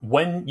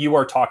when you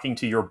are talking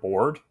to your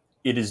board,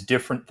 it is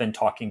different than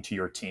talking to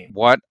your team.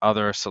 What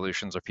other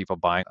solutions are people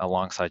buying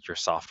alongside your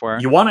software?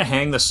 You want to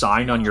hang the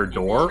sign on your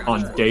door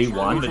on day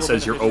one that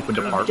says you're open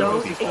to partner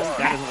with people.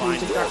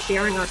 To start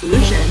sharing our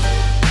solutions.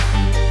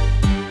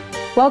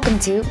 Welcome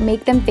to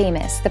Make Them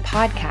Famous, the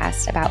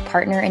podcast about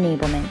partner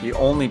enablement. The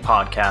only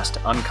podcast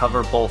to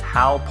uncover both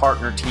how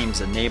partner teams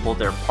enable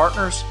their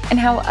partners and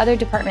how other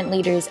department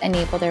leaders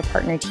enable their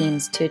partner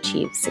teams to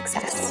achieve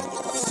success.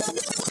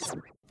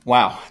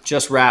 Wow,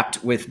 just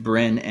wrapped with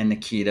Bryn and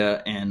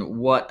Nikita, and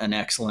what an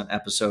excellent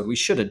episode. We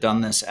should have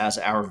done this as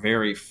our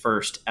very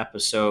first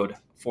episode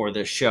for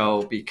this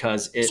show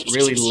because it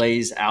really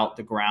lays out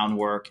the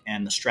groundwork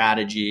and the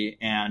strategy,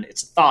 and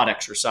it's a thought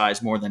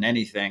exercise more than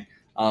anything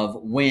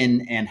of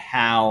when and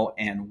how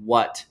and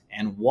what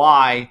and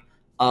why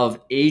of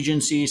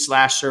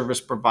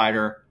agency/service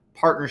provider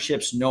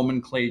partnerships,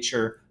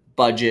 nomenclature,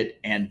 budget,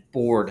 and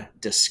board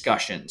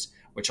discussions,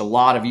 which a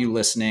lot of you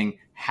listening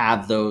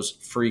have those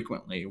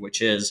frequently, which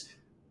is,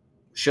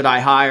 should I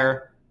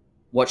hire?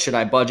 What should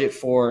I budget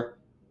for?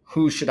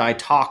 Who should I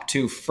talk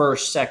to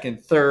first,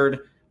 second, third?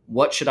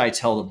 What should I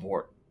tell the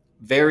board?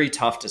 Very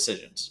tough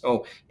decisions.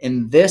 So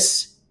in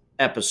this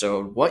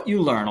episode, what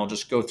you learn, I'll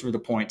just go through the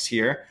points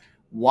here.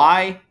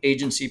 Why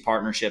agency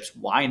partnerships?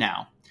 Why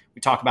now?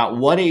 We talk about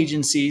what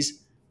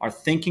agencies are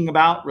thinking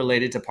about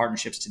related to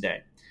partnerships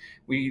today.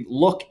 We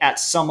look at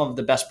some of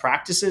the best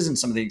practices and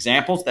some of the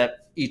examples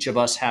that each of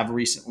us have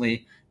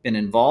recently been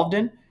involved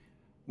in.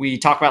 We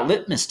talk about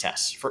litmus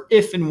tests for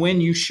if and when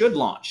you should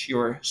launch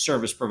your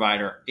service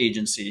provider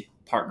agency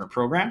partner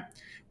program.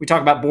 We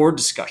talk about board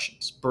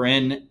discussions.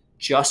 Bryn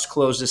just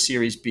closed a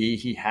Series B.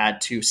 He had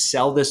to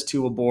sell this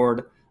to a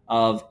board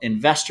of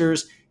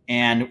investors,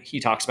 and he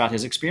talks about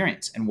his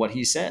experience and what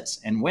he says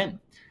and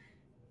when.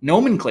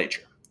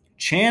 Nomenclature,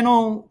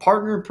 channel,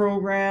 partner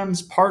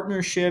programs,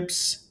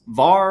 partnerships,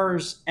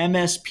 VARs,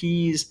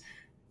 MSPs,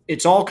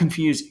 it's all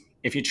confusing.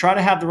 If you try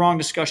to have the wrong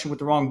discussion with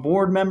the wrong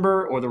board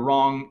member or the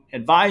wrong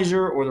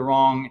advisor or the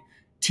wrong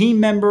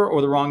team member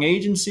or the wrong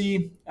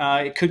agency,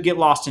 it could get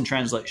lost in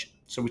translation.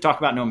 So we talk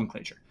about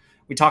nomenclature.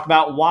 We talk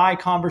about why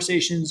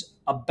conversations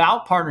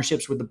about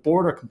partnerships with the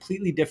board are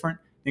completely different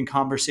than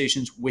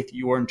conversations with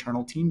your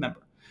internal team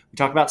member. We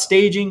talk about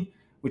staging.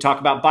 We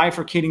talk about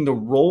bifurcating the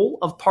role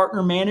of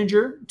partner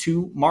manager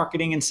to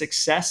marketing and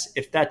success,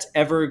 if that's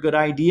ever a good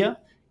idea.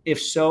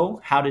 If so,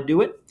 how to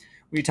do it.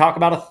 We talk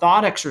about a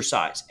thought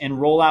exercise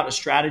and roll out a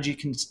strategy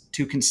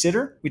to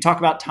consider. We talk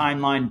about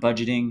timeline,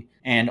 budgeting,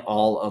 and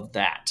all of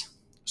that.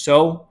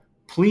 So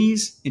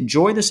please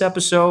enjoy this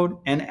episode.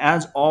 And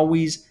as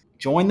always,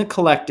 join the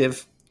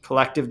collective,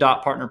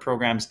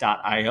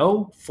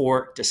 collective.partnerprograms.io,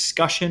 for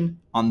discussion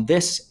on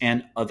this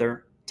and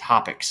other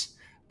topics.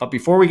 But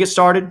before we get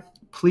started,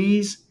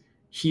 please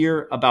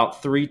hear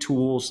about 3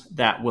 tools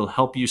that will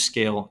help you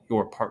scale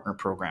your partner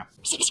program.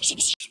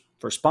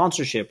 For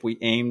sponsorship, we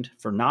aimed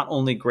for not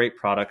only great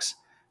products,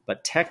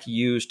 but tech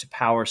used to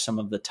power some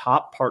of the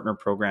top partner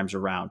programs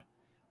around.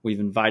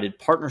 We've invited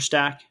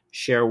Partnerstack,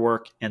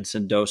 ShareWork, and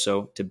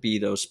Sendoso to be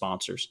those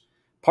sponsors.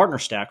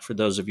 Partnerstack, for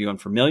those of you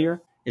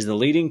unfamiliar, is the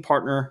leading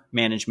partner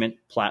management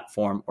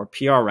platform, or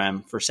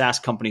PRM, for SaaS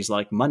companies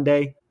like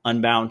Monday,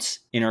 Unbounce,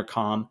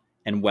 Intercom,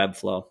 and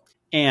Webflow.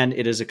 And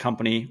it is a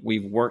company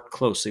we've worked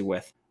closely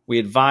with. We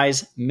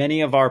advise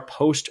many of our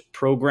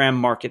post-program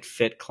market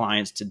fit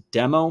clients to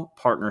demo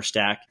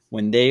Partnerstack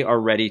when they are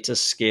ready to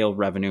scale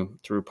revenue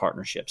through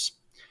partnerships.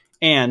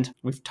 And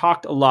we've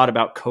talked a lot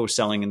about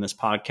co-selling in this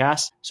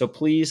podcast, so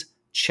please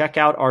check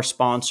out our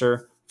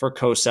sponsor for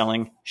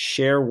co-selling,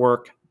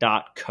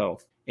 sharework.co,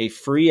 a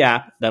free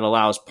app that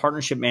allows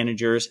partnership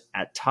managers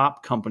at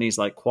top companies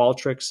like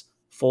Qualtrics,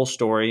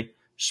 FullStory,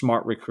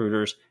 Smart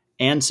Recruiters,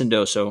 and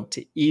Sendoso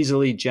to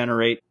easily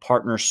generate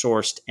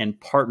partner-sourced and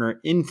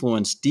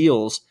partner-influenced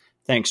deals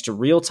thanks to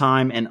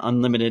real-time and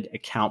unlimited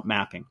account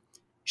mapping.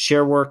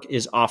 ShareWork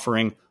is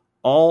offering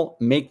all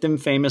Make Them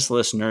Famous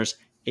listeners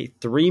a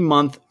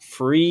 3-month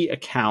free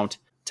account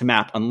to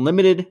map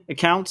unlimited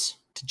accounts,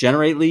 to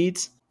generate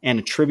leads, and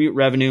attribute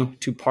revenue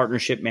to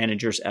partnership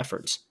managers'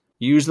 efforts.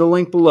 Use the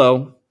link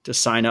below to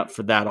sign up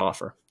for that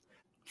offer.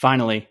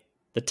 Finally,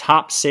 the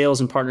top sales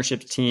and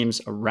partnerships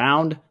teams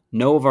around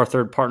know of our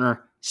third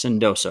partner,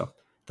 Sendoso,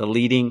 the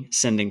leading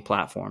sending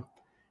platform.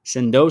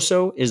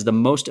 Sendoso is the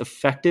most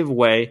effective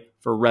way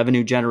for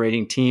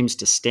revenue-generating teams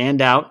to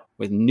stand out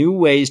with new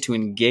ways to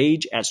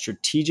engage at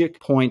strategic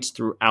points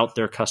throughout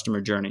their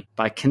customer journey.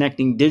 By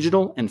connecting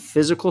digital and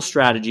physical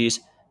strategies,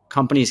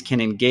 companies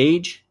can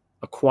engage,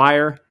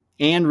 acquire,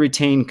 and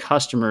retain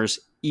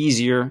customers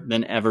easier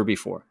than ever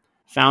before.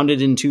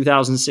 Founded in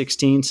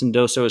 2016,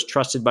 Sendoso is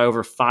trusted by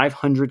over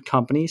 500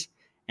 companies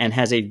and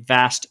has a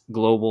vast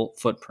global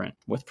footprint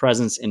with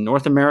presence in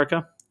North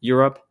America,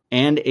 Europe,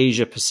 and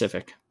Asia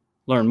Pacific.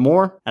 Learn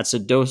more at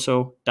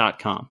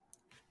sendoso.com.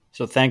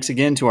 So thanks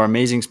again to our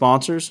amazing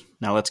sponsors.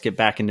 Now let's get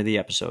back into the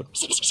episode.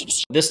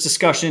 This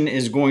discussion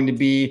is going to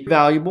be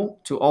valuable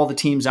to all the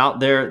teams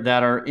out there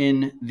that are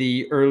in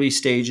the early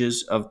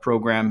stages of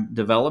program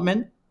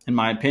development in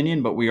my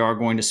opinion, but we are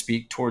going to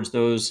speak towards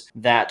those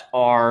that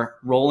are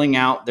rolling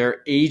out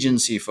their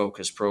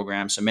agency-focused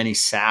programs. So many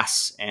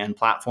SaaS and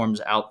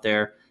platforms out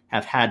there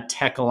have had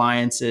tech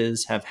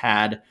alliances, have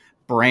had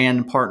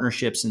brand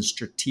partnerships and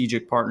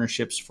strategic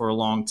partnerships for a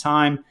long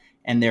time,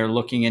 and they're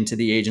looking into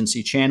the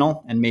agency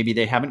channel, and maybe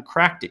they haven't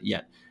cracked it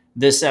yet.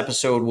 This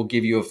episode will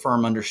give you a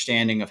firm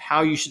understanding of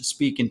how you should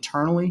speak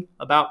internally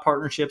about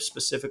partnerships,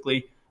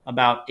 specifically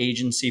about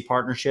agency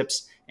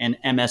partnerships and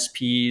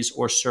MSPs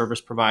or service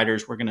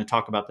providers. We're going to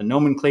talk about the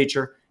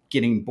nomenclature,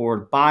 getting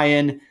board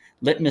buy-in,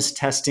 litmus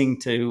testing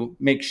to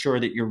make sure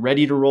that you're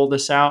ready to roll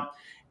this out,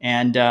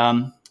 and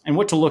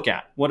what to look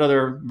at, what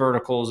other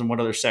verticals and what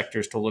other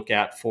sectors to look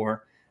at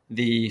for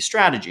the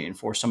strategy and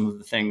for some of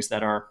the things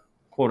that are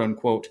quote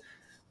unquote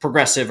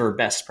progressive or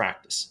best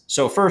practice.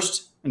 So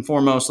first and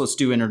foremost, let's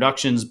do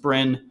introductions.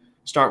 Bryn,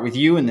 start with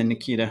you, and then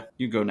Nikita,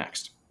 you go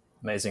next.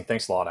 Amazing.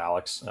 Thanks a lot,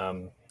 Alex.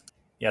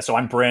 So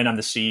I'm Bryn. I'm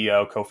the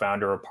CEO,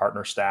 co-founder of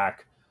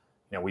Partnerstack.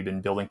 We've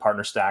been building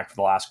Partnerstack for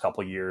the last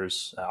couple of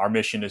years. Our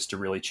mission is to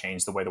really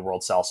change the way the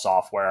world sells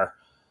software.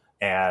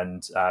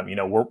 And,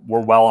 we're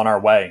well on our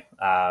way.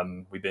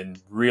 We've been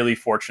really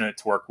fortunate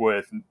to work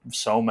with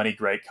so many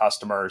great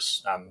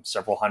customers,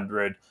 several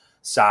hundred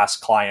SaaS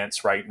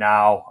clients right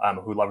now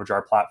who leverage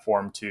our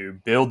platform to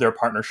build their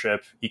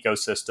partnership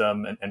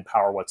ecosystem and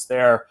power what's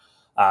there.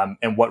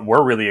 And what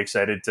we're really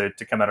excited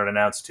to come out and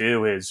announce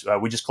too is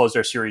we just closed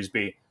our Series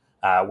B.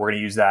 We're going to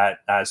use that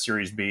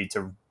Series B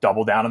to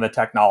double down on the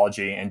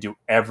technology and do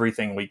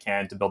everything we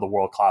can to build a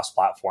world-class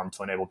platform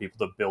to enable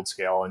people to build,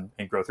 scale,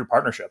 and grow through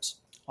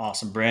partnerships.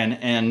 Awesome, Bryn.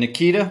 And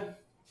Nikita?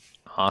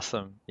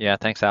 Awesome. Yeah,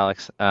 thanks,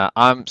 Alex.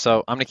 I'm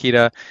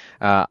Nikita.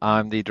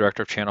 I'm the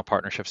director of channel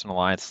partnerships and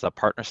alliances at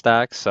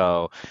Partnerstack.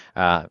 So,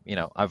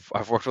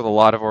 I've worked with a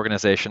lot of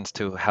organizations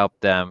to help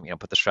them,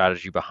 put the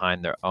strategy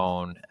behind their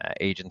own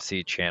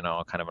agency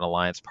channel, kind of an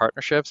alliance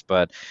partnerships.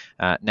 But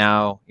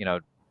now,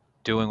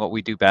 doing what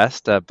we do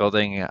best,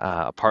 building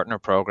a partner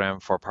program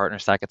for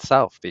Partnerstack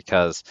itself.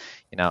 Because,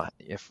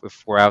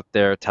 if we're out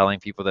there telling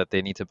people that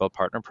they need to build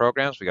partner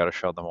programs, we got to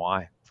show them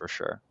why, for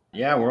sure.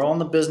 Yeah, we're all in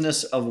the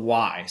business of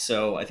why.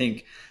 So I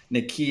think,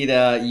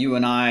 Nikita, you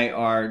and I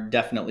are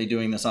definitely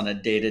doing this on a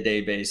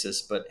day-to-day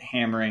basis, but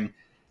hammering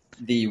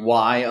the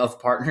why of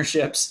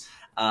partnerships.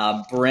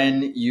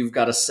 Bryn, you've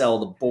got to sell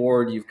the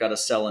board. You've got to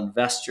sell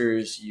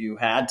investors. You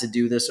had to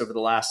do this over the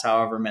last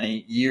however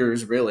many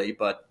years, really,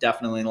 but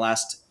definitely in the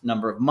last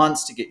number of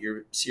months to get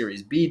your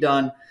Series B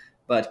done,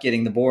 but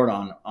getting the board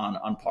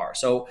on par.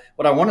 So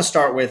what I want to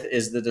start with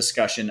is the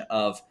discussion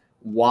of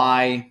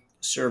why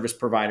service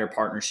provider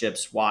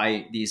partnerships,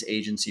 why these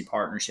agency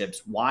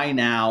partnerships, why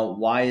now,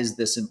 why is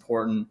this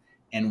important,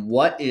 and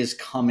what is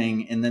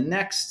coming in the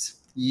next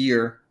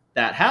year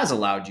that has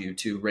allowed you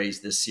to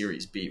raise this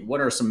Series B?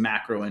 What are some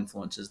macro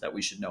influences that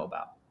we should know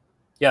about?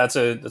 Yeah, that's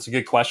a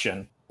good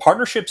question.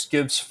 Partnerships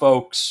gives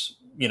folks,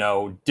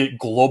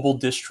 global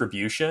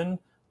distribution,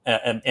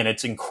 and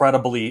it's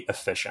incredibly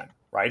efficient,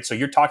 right? So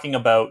you're talking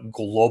about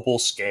global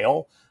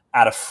scale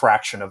at a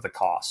fraction of the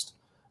cost.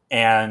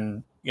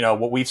 And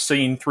what we've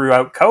seen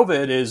throughout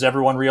COVID is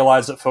everyone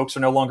realized that folks are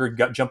no longer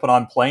jumping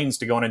on planes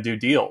to go in and do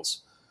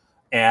deals.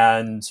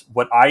 And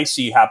what I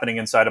see happening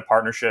inside of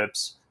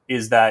partnerships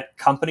is that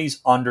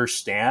companies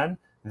understand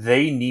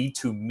they need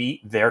to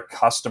meet their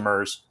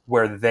customers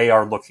where they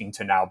are looking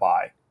to now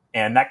buy.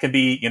 And that could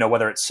be,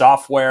 whether it's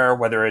software,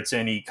 whether it's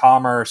in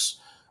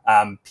e-commerce,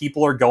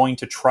 people are going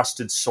to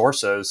trusted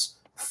sources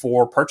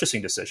for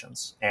purchasing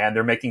decisions, and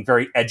they're making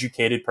very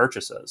educated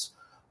purchases.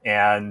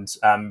 And,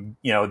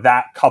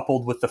 that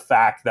coupled with the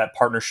fact that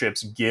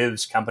partnerships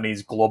gives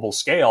companies global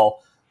scale,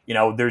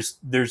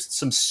 there's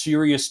some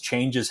serious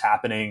changes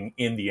happening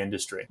in the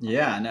industry.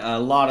 Yeah, and a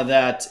lot of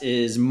that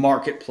is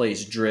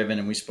marketplace driven,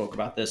 and we spoke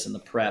about this in the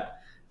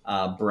prep,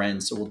 Bryn.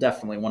 So we'll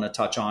definitely want to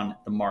touch on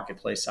the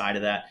marketplace side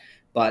of that.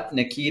 But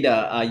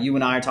Nikita, you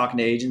and I are talking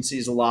to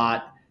agencies a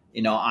lot.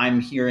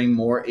 I'm hearing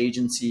more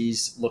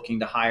agencies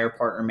looking to hire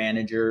partner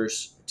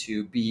managers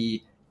to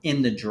be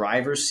in the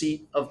driver's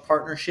seat of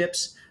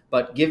partnerships.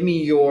 But give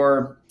me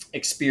your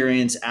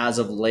experience as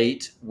of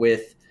late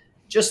with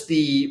just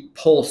the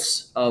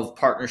pulse of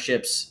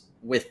partnerships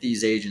with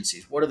these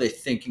agencies. What are they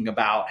thinking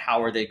about?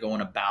 How are they going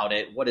about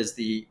it? What is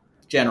the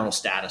general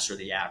status or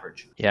the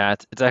average? Yeah,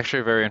 it's actually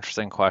a very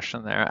interesting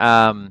question there.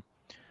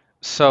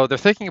 So they're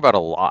thinking about a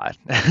lot.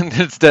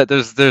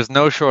 There's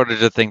no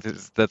shortage of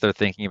things that they're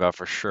thinking about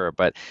for sure.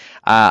 But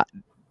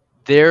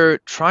they're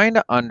trying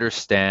to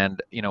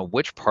understand,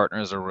 which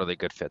partners are really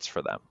good fits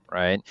for them,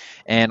 right?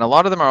 And a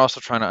lot of them are also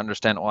trying to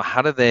understand, well,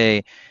 how do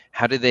they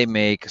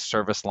make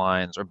service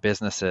lines or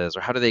businesses,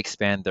 or how do they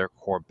expand their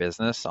core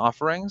business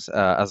offerings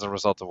as a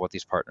result of what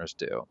these partners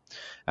do?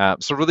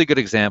 So a really good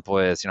example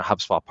is,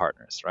 HubSpot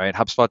partners, right?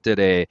 HubSpot did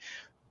a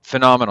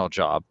phenomenal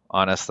job,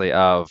 honestly,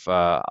 of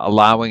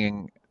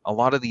allowing a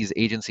lot of these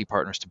agency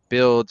partners to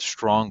build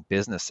strong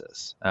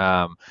businesses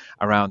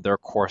around their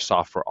core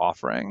software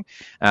offering.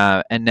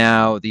 And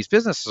now these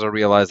businesses are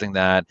realizing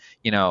that,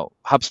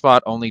 HubSpot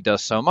only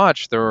does so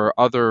much. There are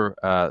other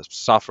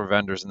software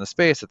vendors in the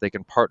space that they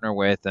can partner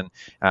with and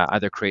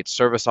either create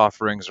service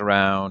offerings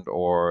around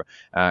or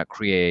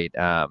create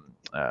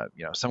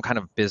some kind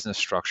of business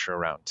structure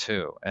around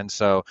too. And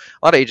so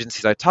a lot of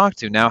agencies I talk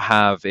to now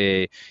have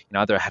either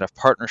a head of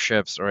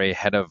partnerships or a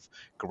head of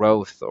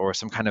growth or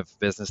some kind of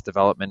business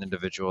development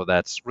individual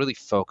that's really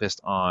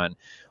focused on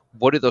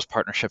what do those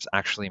partnerships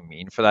actually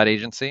mean for that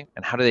agency,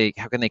 and how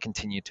can they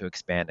continue to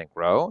expand and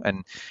grow.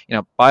 And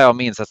by all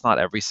means, that's not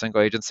every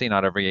single agency.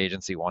 Not every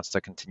agency wants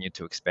to continue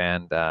to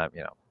expand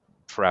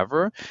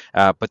forever,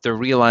 but they're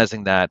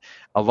realizing that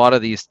a lot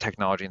of these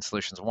technology and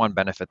solutions, one,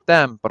 benefit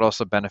them, but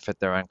also benefit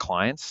their end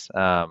clients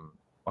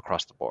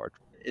across the board.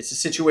 It's a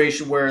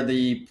situation where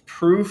the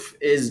proof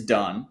is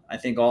done. I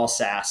think all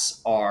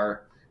SaaS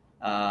are,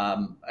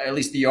 at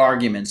least the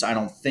arguments I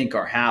don't think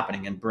are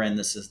happening. And Bryn,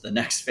 this is the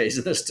next phase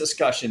of this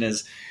discussion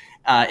is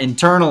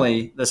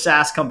internally, the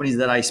SaaS companies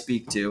that I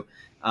speak to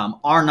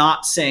are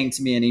not saying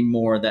to me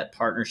anymore that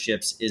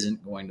partnerships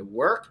isn't going to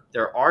work.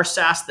 There are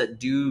SaaS that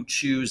do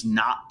choose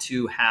not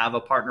to have a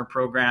partner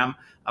program.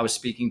 I was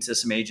speaking to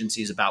some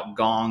agencies about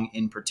Gong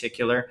in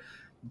particular,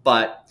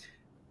 but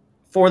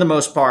for the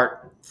most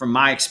part, from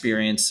my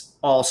experience,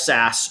 all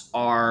SaaS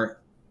are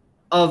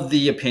of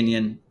the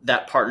opinion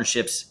that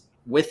partnerships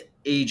with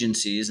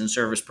agencies and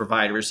service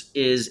providers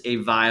is a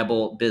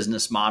viable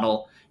business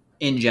model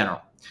in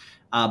general.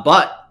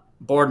 But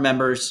board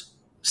members,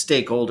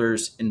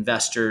 stakeholders,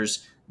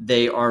 investors,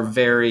 they are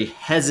very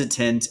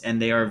hesitant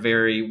and they are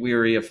very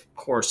weary, of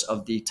course,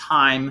 of the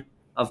time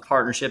of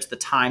partnerships, the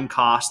time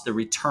cost, the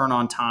return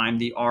on time,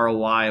 the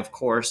ROI, of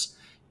course,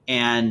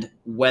 and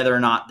whether or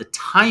not the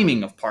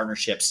timing of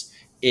partnerships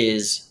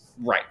is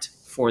right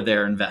for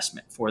their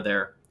investment, for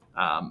their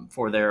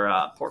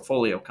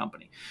portfolio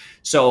company.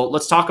 So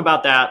let's talk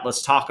about that.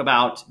 Let's talk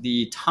about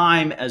the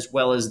time as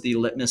well as the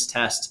litmus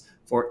test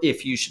for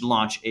if you should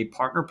launch a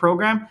partner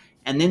program,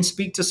 and then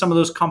speak to some of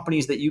those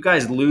companies that you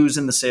guys lose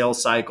in the sales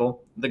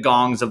cycle, the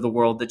Gongs of the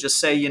world that just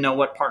say, you know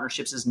what,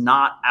 partnerships is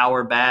not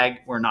our bag.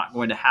 We're not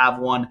going to have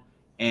one.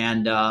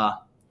 And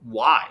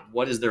why?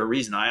 What is their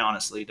reason? I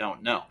honestly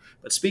don't know.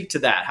 But speak to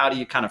that. How do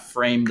you kind of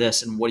frame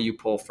this, and what do you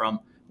pull from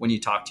when you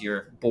talk to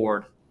your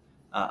board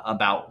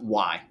about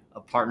why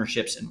of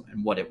partnerships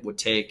and what it would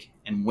take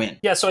and when?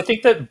 Yeah, so I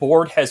think that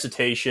board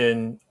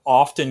hesitation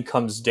often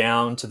comes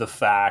down to the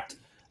fact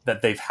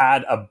that they've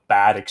had a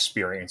bad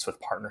experience with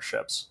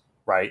partnerships,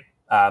 right?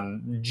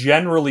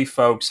 Generally,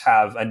 folks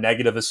have a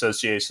negative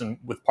association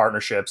with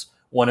partnerships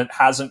when it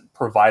hasn't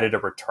provided a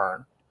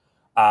return.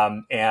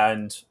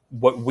 And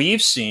what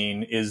we've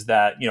seen is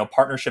that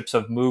partnerships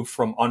have moved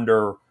from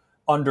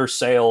under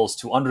sales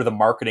to under the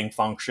marketing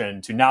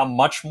function to now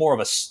much more of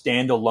a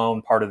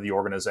standalone part of the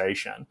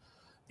organization.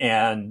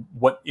 And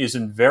what is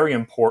very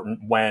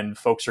important when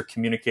folks are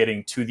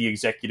communicating to the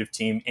executive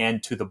team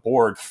and to the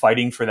board,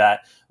 fighting for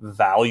that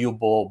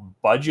valuable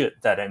budget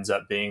that ends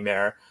up being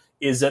there,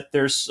 is that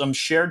there's some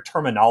shared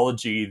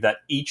terminology that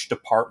each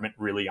department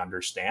really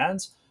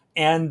understands,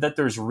 and that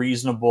there's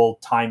reasonable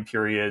time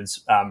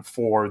periods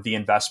for the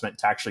investment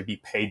to actually be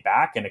paid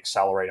back and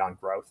accelerate on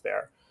growth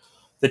there.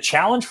 The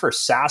challenge for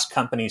SaaS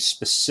companies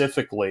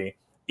specifically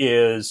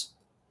is,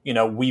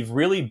 we've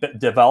really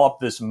developed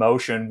this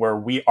motion where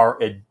we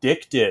are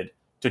addicted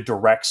to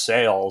direct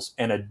sales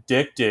and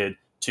addicted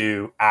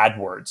to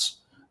AdWords.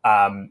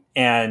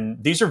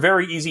 And these are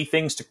very easy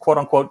things to quote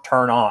unquote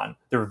turn on.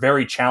 They're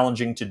very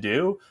challenging to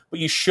do, but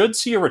you should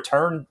see a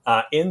return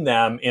in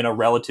them in a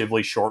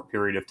relatively short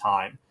period of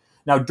time.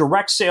 Now,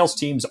 direct sales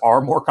teams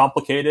are more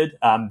complicated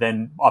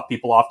than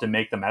people often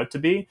make them out to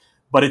be,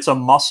 but it's a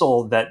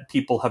muscle that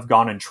people have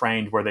gone and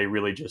trained where they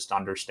really just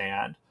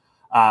understand.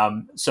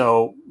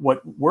 So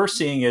what we're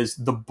seeing is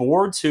the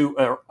boards who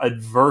are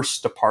adverse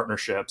to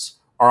partnerships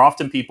are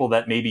often people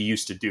that maybe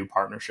used to do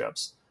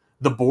partnerships.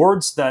 The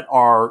boards that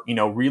are,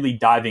 really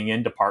diving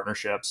into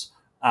partnerships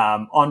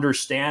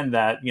understand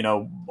that,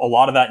 a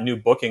lot of that new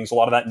bookings, a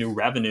lot of that new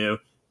revenue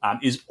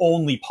is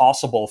only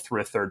possible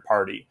through a third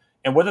party.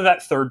 And whether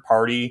that third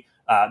party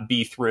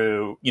be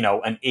through,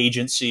 an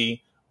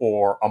agency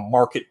or a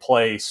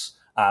marketplace,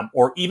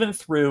 or even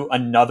through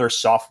another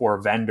software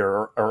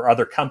vendor or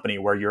other company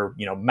where you're,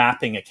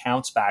 mapping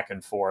accounts back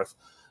and forth,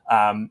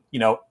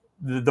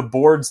 the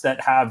boards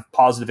that have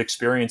positive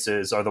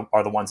experiences are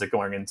the ones that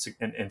go in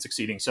and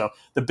succeeding. So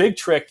the big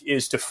trick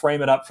is to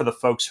frame it up for the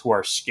folks who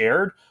are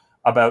scared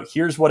about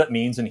here's what it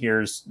means and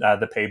here's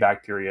the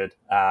payback period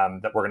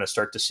that we're going to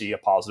start to see a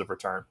positive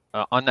return.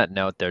 On that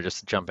note there, just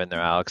to jump in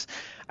there, Alex,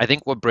 I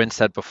think what Bryn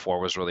said before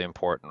was really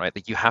important, right?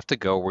 Like you have to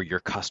go where your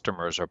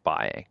customers are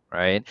buying,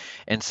 right?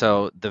 And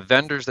so the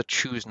vendors that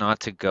choose not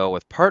to go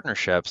with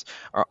partnerships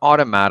are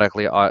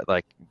automatically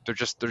like they're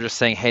just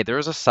saying, hey, there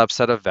is a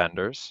subset of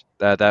vendors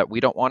that we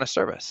don't want to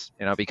service,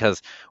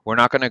 because we're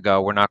not going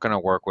to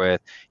work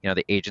with,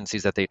 the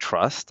agencies that they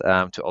trust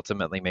to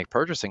ultimately make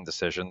purchasing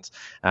decisions,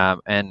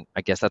 and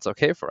I guess that's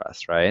okay for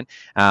us, right?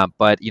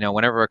 But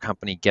whenever a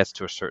company gets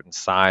to a certain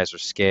size or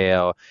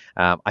scale,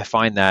 I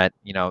find that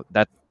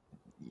that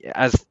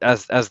as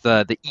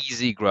the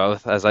easy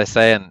growth, as I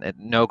say, and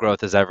no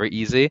growth is ever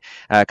easy,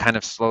 kind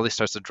of slowly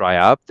starts to dry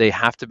up. They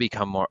have to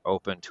become more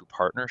open to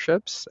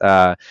partnerships,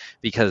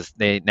 because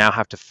they now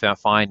have to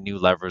find new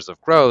levers of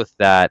growth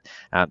that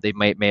they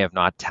may have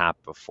not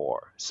tapped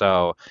before.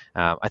 So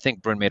I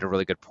think Bryn made a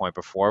really good point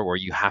before, where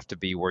you have to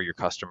be where your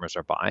customers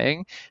are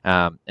buying,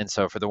 and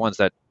so for the ones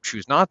that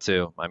choose not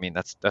to, I mean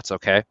that's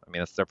okay. I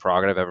mean that's their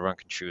prerogative. Everyone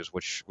can choose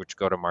which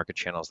go-to-market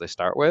channels they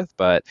start with,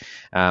 but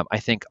I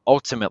think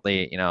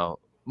ultimately,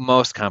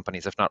 most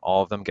companies, if not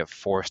all of them, get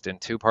forced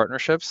into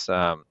partnerships,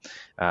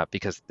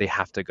 because they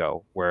have to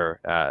go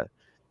where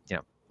you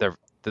know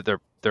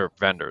their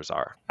vendors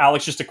are.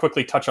 Alex, just to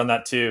quickly touch on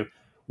that too,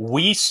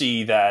 we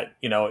see that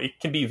it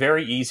can be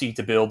very easy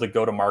to build a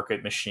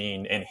go-to-market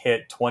machine and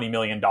hit $20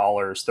 million,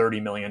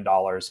 $30 million,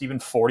 even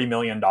 $40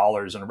 million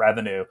in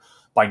revenue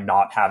by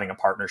not having a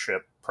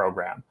partnership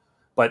program.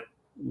 But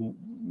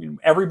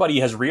everybody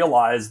has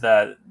realized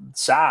that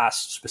SaaS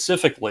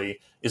specifically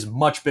is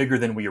much bigger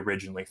than we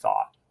originally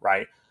thought,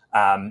 right?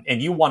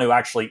 And you want to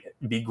actually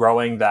be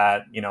growing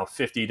that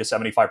 50 to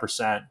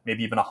 75%,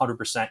 maybe even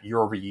 100% year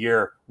over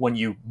year when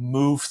you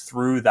move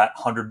through that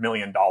 $100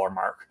 million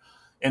mark.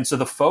 And so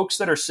the folks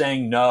that are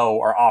saying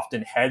no are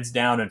often heads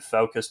down and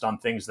focused on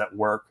things that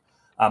work.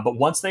 But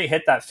once they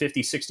hit that $50,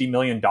 $60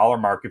 million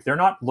mark, if they're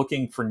not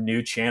looking for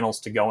new channels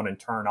to go in and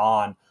turn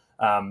on,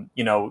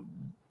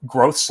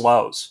 growth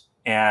slows.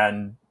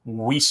 And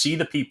we see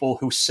the people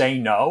who say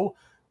no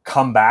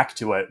come back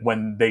to it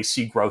when they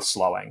see growth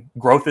slowing.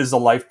 Growth is the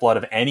lifeblood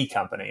of any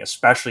company,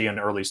 especially an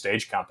early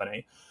stage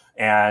company.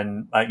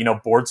 And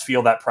boards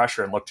feel that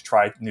pressure and look to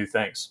try new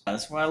things.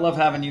 That's why I love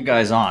having you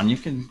guys on. You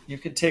can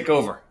take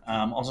over.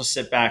 I'll just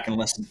sit back and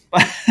listen.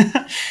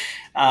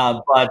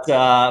 But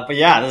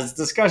yeah, this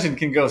discussion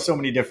can go so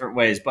many different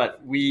ways.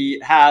 But we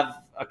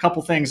have a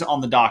couple things on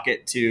the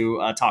docket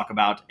to talk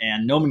about,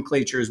 and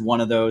nomenclature is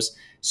one of those.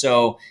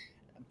 So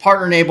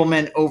partner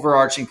enablement,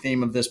 overarching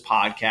theme of this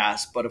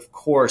podcast. But of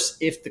course,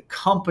 if the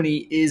company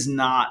is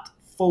not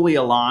fully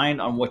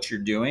aligned on what you're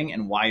doing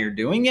and why you're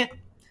doing it,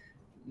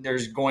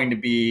 there's going to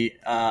be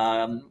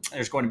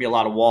a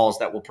lot of walls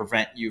that will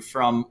prevent you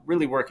from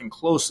really working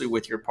closely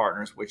with your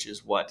partners, which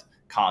is what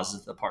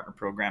causes the partner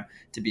program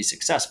to be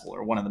successful,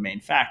 or one of the main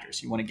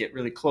factors. You want to get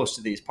really close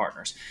to these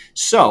partners.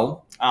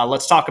 So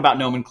let's talk about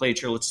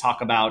nomenclature. Let's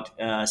talk about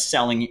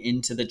selling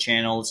into the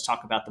channel. Let's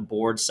talk about the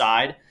board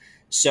side.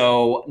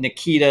 So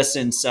Nikita,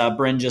 since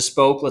Bryn just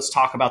spoke, let's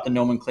talk about the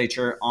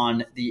nomenclature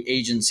on the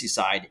agency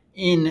side.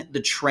 In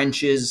the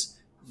trenches,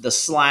 the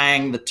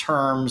slang, the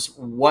terms,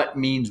 what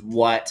means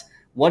what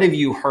have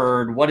you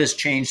heard? What has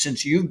changed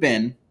since you've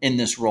been in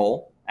this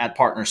role at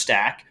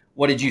Partnerstack?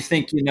 What did you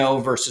think you know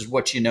versus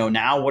what you know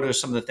now? What are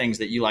some of the things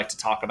that you like to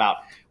talk about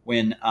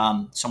when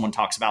someone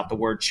talks about the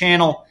word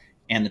channel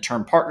and the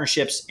term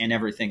partnerships and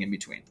everything in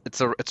between?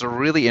 It's a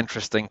really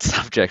interesting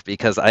subject,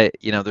 because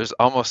there's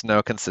almost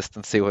no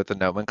consistency with the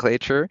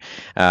nomenclature.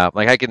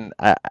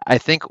 I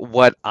think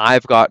what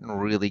I've gotten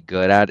really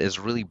good at is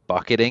really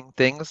bucketing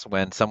things.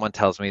 When someone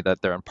tells me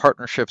that they're in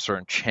partnerships or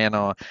in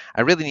channel,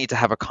 I really need to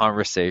have a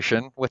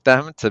conversation with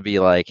them to be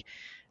like,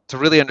 to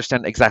really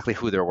understand exactly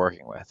who they're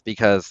working with.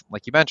 Because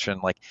like you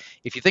mentioned, like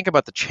if you think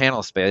about the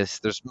channel space,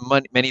 there's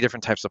many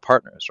different types of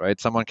partners, right?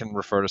 Someone can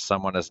refer to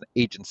someone as an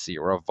agency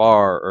or a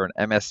VAR or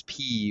an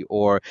MSP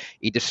or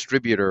a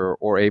distributor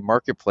or a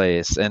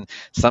marketplace. And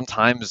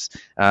sometimes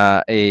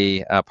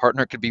a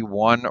partner could be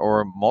one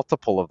or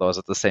multiple of those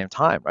at the same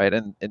time, right?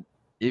 And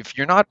if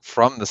you're not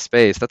from the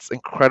space, that's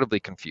incredibly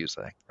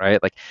confusing,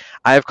 right? Like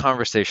I have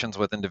conversations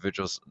with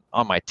individuals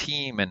on my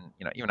team and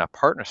even at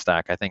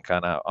Partnerstack, I think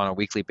on a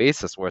weekly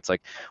basis, where it's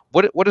like,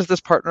 what is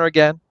this partner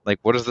again? Like,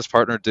 what does this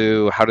partner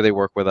do? How do they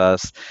work with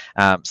us?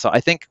 So I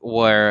think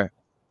where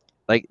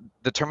like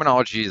the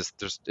terminology is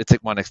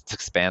it's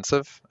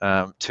expansive.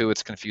 Two,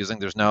 it's confusing.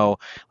 There's no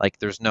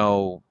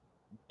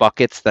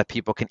buckets that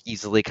people can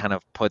easily kind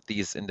of put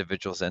these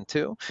individuals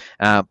into.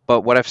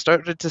 But what I've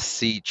started to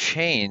see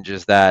change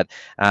is that,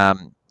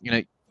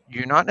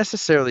 you're not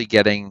necessarily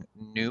getting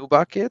new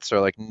buckets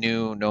or like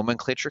new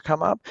nomenclature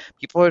come up.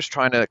 People are just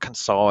trying to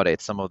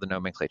consolidate some of the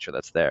nomenclature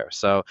that's there.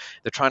 So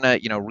they're trying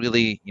to,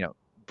 really,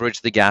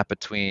 bridge the gap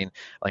between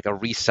like a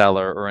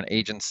reseller or an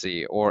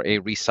agency or a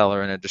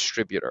reseller and a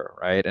distributor,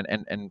 right?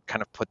 And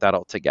kind of put that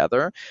all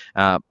together.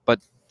 But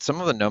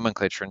some of the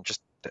nomenclature and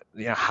just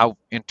how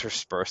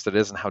interspersed it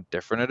is and how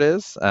different it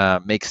is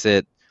makes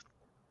it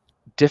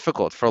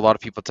difficult for a lot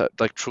of people to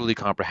like truly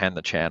comprehend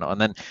the channel. And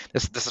then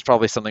this is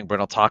probably something Brent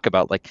will talk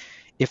about. Like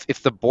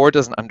if the board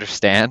doesn't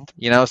understand,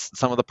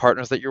 some of the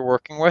partners that you're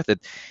working with,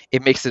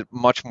 it makes it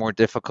much more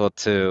difficult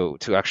to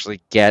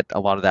actually get a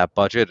lot of that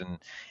budget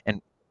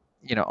and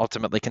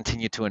ultimately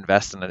continue to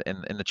invest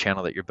in the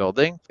channel that you're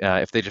building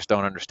if they just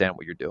don't understand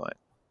what you're doing.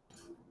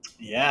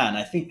 Yeah, and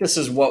I think this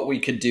is what we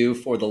could do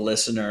for the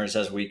listeners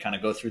as we kind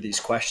of go through these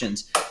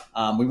questions.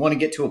 We want to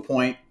get to a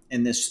point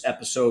in this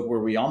episode where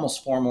we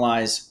almost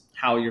formalize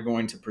how you're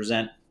going to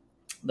present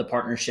the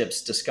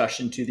partnerships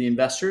discussion to the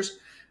investors,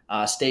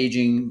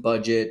 staging,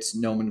 budgets,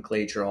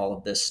 nomenclature, all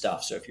of this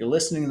stuff. So if you're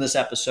listening to this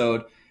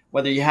episode,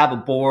 whether you have a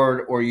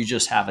board or you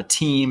just have a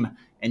team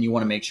and you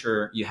want to make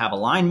sure you have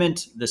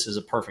alignment, this is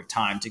a perfect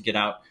time to get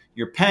out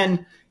your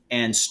pen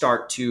and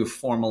start to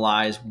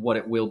formalize what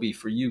it will be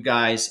for you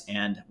guys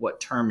and what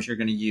terms you're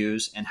going to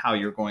use and how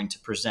you're going to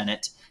present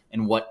it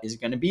and what is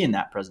going to be in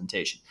that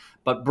presentation.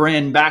 But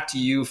Bryn, back to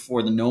you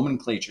for the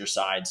nomenclature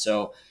side.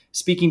 So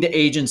speaking to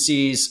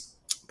agencies,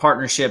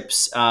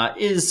 partnerships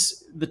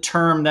is the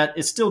term that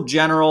is still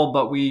general,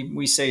 but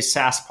we say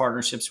SaaS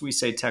partnerships, we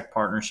say tech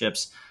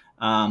partnerships.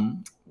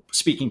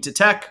 Speaking to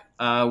tech,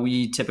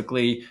 we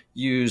typically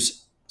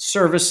use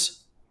service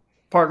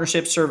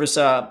partnerships, service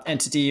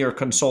entity or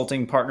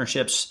consulting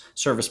partnerships,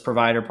 service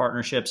provider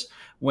partnerships.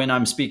 When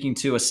I'm speaking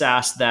to a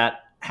SaaS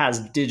that has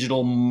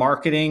digital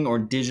marketing or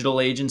digital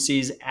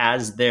agencies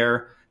as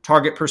their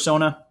target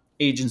persona,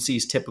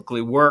 agencies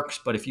typically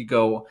works. But if you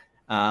go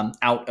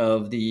out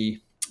of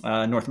the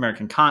North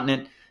American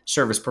continent,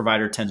 service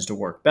provider tends to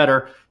work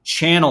better.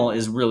 Channel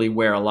is really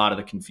where a lot of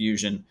the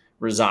confusion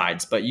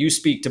resides. But you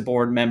speak to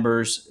board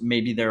members,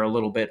 maybe they're a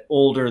little bit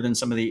older than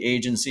some of the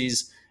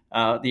agencies,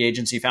 the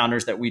agency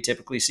founders that we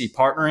typically see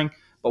partnering.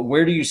 But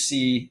where do you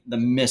see the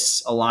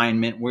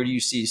misalignment? Where do you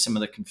see some of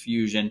the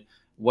confusion?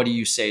 What do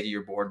you say to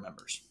your board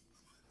members?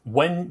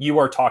 When you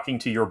are talking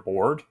to your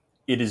board,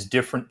 it is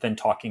different than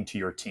talking to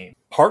your team.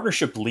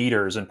 Partnership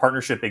leaders and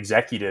partnership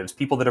executives,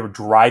 people that are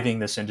driving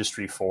this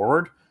industry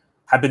forward,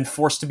 have been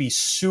forced to be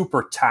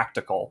super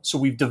tactical. So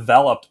we've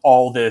developed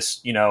all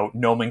this,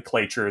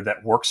 nomenclature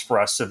that works for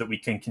us so that we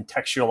can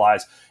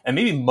contextualize and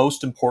maybe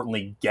most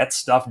importantly, get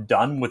stuff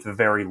done with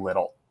very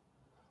little.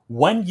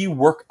 When you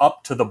work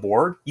up to the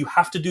board, you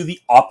have to do the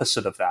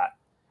opposite of that.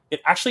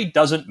 It actually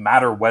doesn't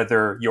matter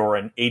whether you're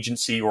an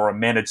agency or a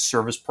managed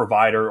service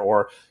provider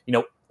or,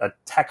 a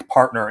tech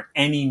partner,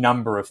 any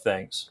number of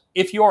things.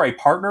 If you are a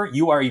partner,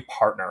 you are a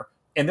partner.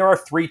 And there are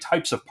three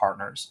types of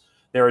partners.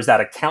 There is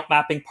that account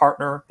mapping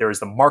partner, there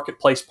is the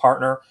marketplace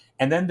partner,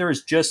 and then there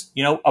is just,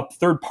 a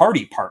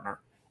third-party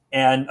partner.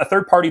 And a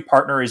third-party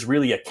partner is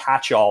really a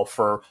catch-all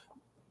for,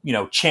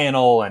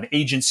 channel and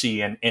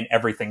agency and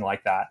everything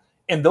like that.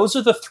 And those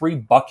are the three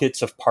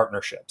buckets of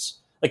partnerships.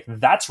 Like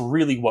that's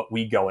really what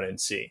we go in and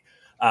see.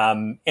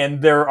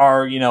 And there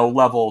are,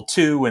 level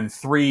 2 and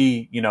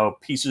 3,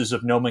 pieces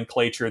of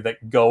nomenclature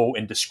that go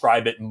and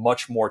describe it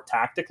much more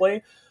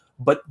tactically.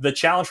 But the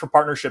challenge for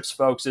partnerships,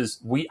 folks, is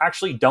we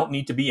actually don't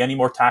need to be any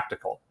more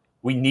tactical.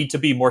 We need to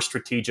be more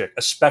strategic,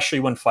 especially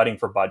when fighting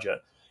for budget.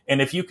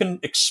 And if you can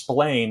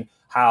explain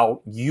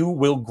how you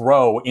will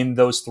grow in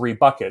those three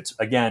buckets,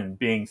 again,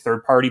 being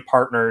third-party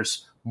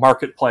partners,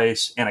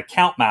 marketplace, and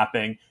account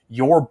mapping,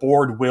 your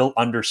board will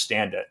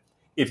understand it.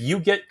 If you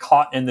get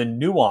caught in the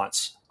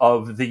nuance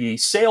of the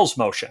sales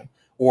motion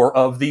or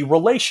of the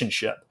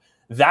relationship,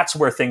 that's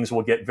where things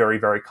will get very,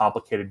 very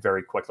complicated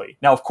very quickly.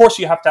 Now, of course,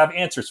 you have to have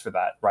answers for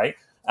that, right?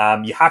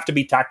 You have to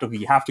be tactical.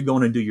 You have to go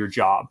in and do your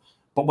job.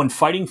 But when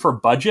fighting for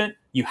budget,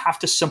 you have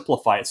to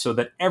simplify it so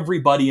that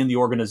everybody in the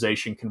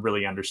organization can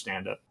really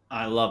understand it.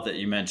 I love that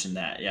you mentioned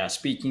that. Yeah,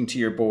 speaking to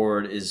your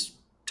board is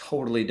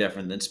totally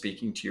different than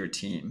speaking to your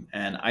team.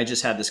 And I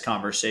just had this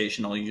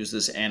conversation. I'll use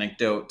this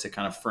anecdote to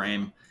kind of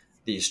frame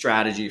the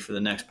strategy for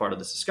the next part of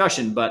this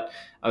discussion. But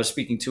I was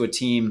speaking to a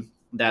team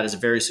that is a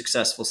very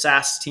successful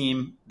SaaS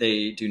team.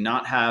 They do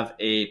not have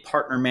a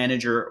partner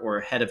manager or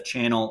a head of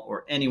channel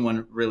or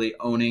anyone really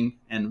owning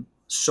and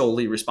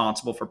solely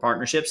responsible for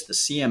partnerships. The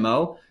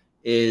CMO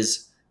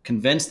is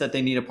convinced that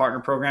they need a partner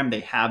program.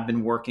 They have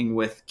been working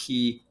with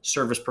key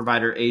service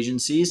provider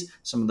agencies,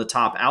 some of the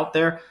top out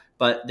there,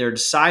 but they're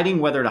deciding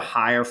whether to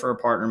hire for a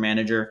partner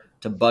manager,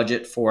 to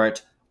budget for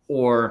it,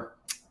 or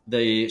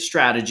the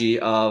strategy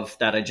of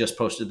that I just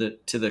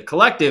posted to the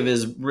collective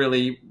is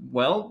really,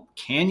 well,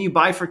 can you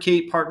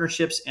bifurcate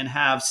partnerships and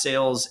have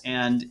sales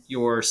and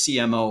your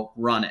CMO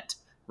run it,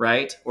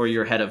 right? Or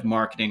your head of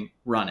marketing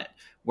run it,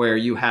 where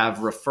you have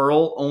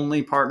referral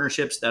only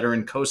partnerships that are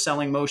in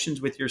co-selling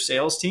motions with your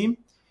sales team.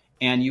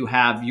 And you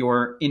have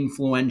your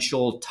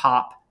influential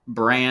top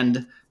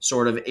brand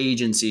sort of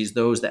agencies,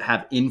 those that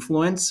have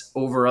influence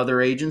over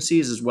other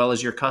agencies as well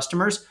as your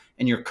customers,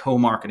 and you're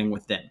co-marketing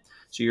with them.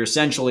 So you're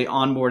essentially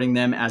onboarding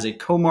them as a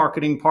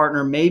co-marketing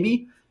partner,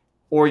 maybe,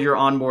 or you're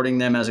onboarding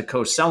them as a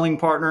co-selling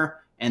partner,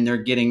 and they're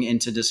getting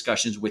into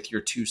discussions with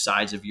your two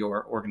sides of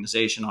your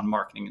organization on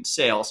marketing and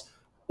sales.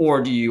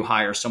 Or do you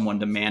hire someone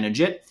to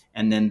manage it,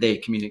 and then they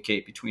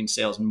communicate between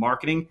sales and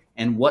marketing?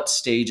 And what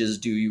stages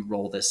do you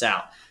roll this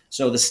out?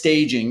 So the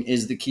staging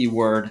is the key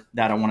word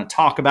that I want to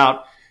talk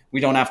about.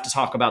 We don't have to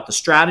talk about the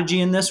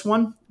strategy in this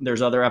one.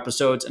 There's other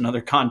episodes and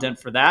other content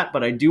for that.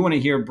 But I do want to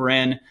hear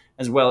Bryn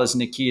as well as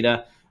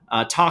Nikita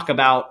talk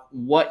about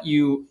what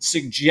you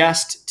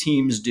suggest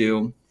teams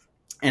do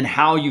and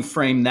how you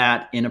frame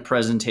that in a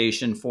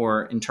presentation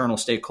for internal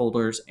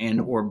stakeholders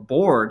and or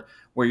board,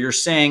 where you're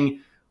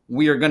saying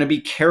we are going to be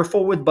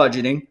careful with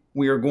budgeting.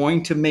 We are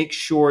going to make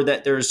sure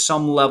that there's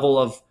some level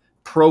of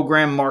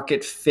program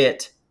market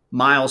fit,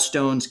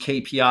 milestones,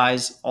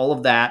 KPIs, all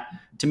of that,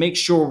 to make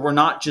sure we're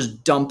not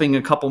just dumping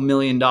a couple $1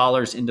 million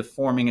into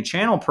forming a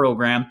channel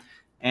program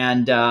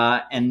and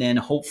then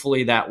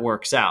hopefully that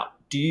works out.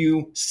 Do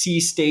you see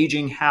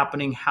staging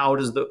happening? How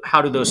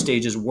do those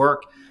stages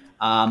work?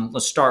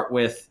 Let's start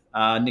with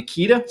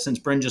Nikita, since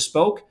Bryn just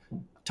spoke.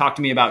 Talk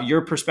to me about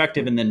your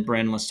perspective, and then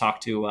Bryn, let's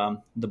talk to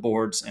the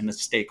boards and the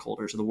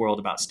stakeholders of the world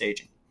about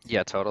staging.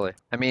 Yeah, totally.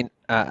 I mean,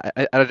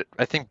 I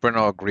think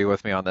Bruno will agree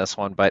with me on this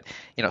one, but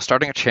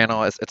starting a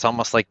channel is it's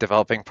almost like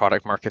developing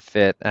product market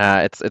fit.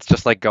 It's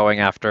just like going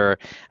after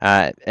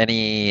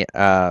any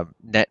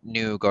net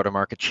new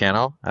go-to-market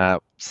channel.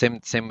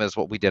 Same as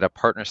what we did at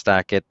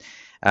Partnerstack.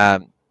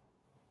 Um,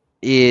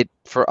 it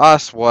for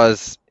us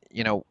was,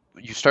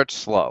 you start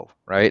slow,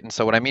 right? And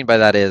so what I mean by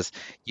that is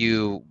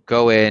you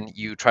go in,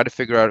 you try to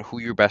figure out who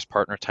your best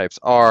partner types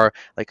are.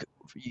 Like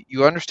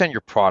you understand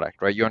your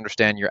product, right? You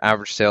understand your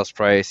average sales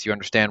price, you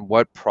understand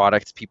what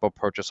products people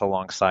purchase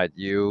alongside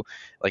you,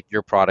 like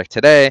your product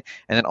today,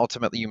 and then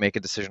ultimately you make a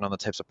decision on the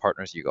types of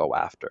partners you go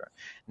after.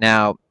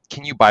 Now,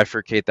 can you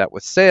bifurcate that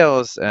with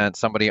sales and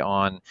somebody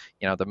on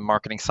the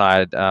marketing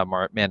side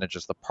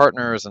manages the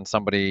partners and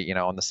somebody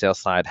on the sales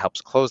side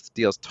helps close the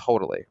deals?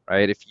 Totally,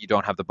 right? If you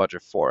don't have the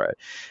budget for it.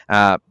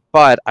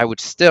 But I would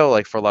still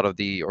like, for a lot of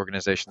the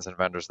organizations and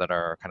vendors that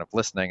are kind of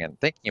listening and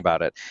thinking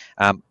about it,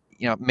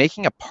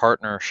 making a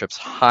partnerships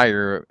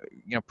hire,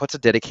 puts a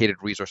dedicated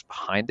resource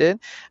behind it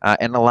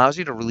and allows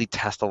you to really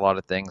test a lot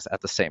of things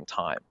at the same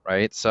time,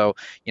 right? So,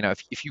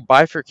 if you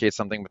bifurcate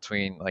something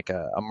between like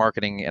a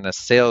marketing and a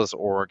sales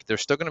org, they're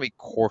still going to be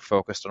core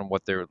focused on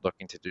what they're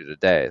looking to do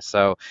today.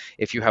 So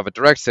if you have a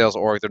direct sales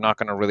org, they're not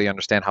going to really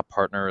understand how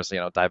partners,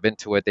 dive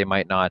into it. They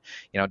might not,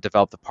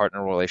 develop the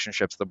partner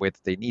relationships the way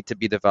that they need to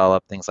be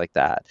developed, things like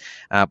that.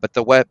 But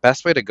the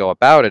best way to go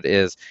about it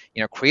is,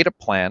 create a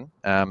plan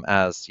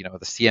as, the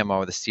CMO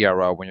or the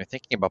CRO when you're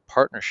thinking about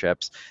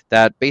partnerships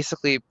that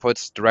basically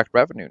puts direct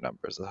revenue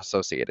numbers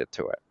associated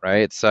to it,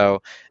 right?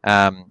 So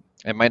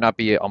it might not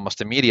be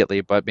almost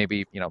immediately, but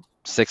maybe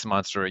 6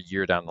 months or a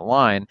year down the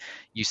line,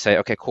 you say,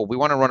 okay, cool, we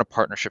want to run a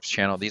partnerships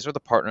channel. These are the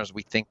partners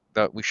we think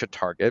that we should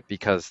target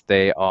because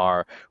they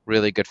are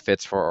really good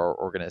fits for our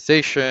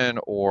organization,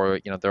 or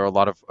there are a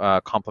lot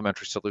of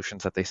complementary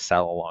solutions that they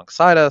sell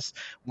alongside us.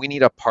 We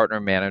need a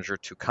partner manager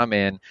to come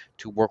in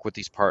to work with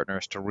these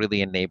partners to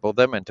really enable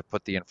them and to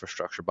put the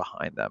infrastructure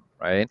behind them,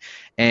 right?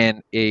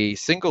 And a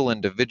single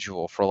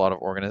individual for a lot of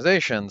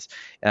organizations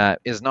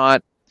is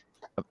not,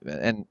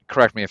 and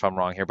correct me if I'm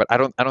wrong here, but I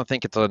don't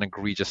think it's an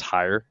egregious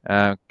hire,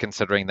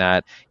 considering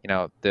that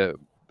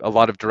a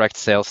lot of direct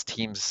sales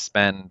teams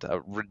spend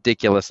a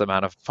ridiculous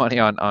amount of money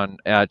on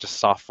just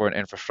software and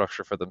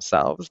infrastructure for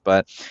themselves.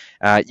 But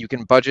you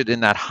can budget in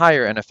that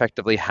hire and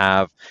effectively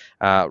have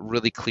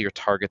really clear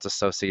targets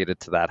associated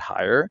to that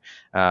hire,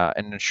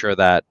 and ensure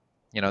that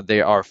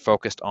they are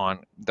focused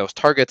on those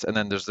targets, and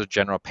then there's the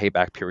general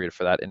payback period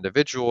for that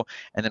individual.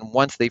 And then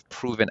once they've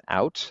proven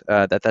out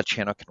that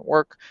channel can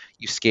work,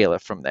 you scale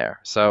it from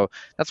there. So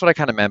that's what I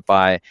kind of meant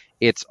by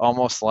it's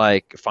almost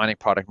like finding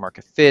product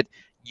market fit.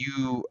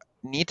 You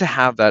need to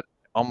have that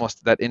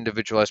almost that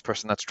individualized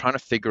person that's trying to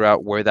figure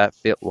out where that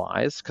fit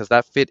lies, because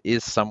that fit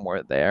is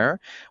somewhere there.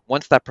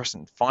 Once that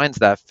person finds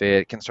that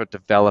fit, can start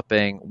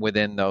developing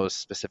within those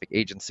specific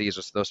agencies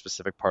or those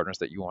specific partners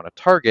that you want to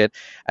target.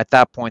 At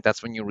that point,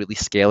 that's when you really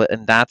scale it,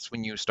 and that's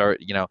when you start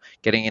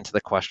getting into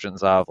the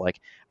questions of like,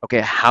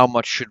 okay, how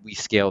much should we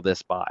scale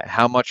this by?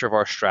 How much of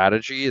our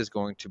strategy is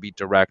going to be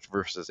direct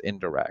versus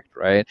indirect,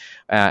 right?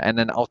 And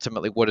then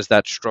ultimately, what is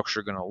that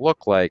structure going to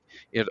look like?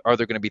 Are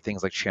there going to be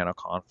things like channel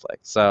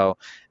conflict? So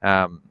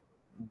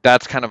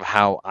that's kind of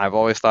how I've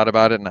always thought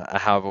about it and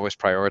how I've always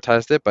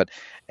prioritized it. But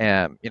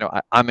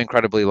I'm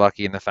incredibly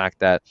lucky in the fact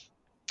that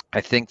I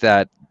think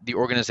that the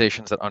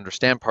organizations that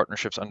understand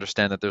partnerships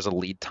understand that there's a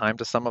lead time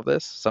to some of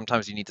this.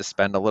 Sometimes you need to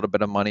spend a little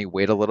bit of money,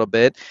 wait a little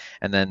bit,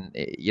 and then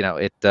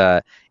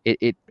it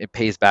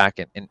pays back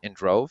in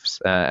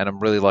droves. And I'm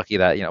really lucky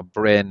that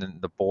Bryn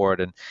and the board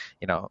and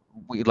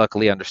we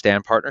luckily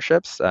understand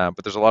partnerships.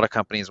 But there's a lot of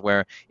companies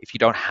where if you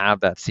don't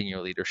have that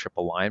senior leadership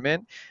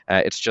alignment,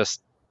 it's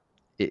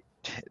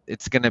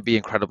going to be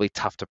incredibly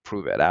tough to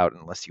prove it out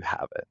unless you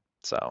have it.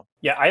 So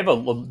yeah, I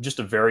have just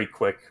a very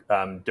quick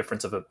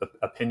difference of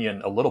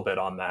opinion a little bit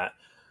on that.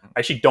 I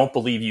actually don't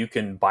believe you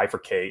can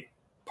bifurcate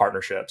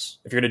partnerships.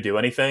 If you're going to do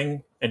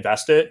anything,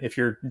 invest it. If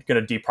you're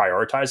going to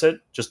deprioritize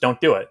it, just don't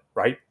do it,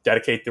 right?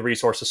 Dedicate the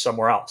resources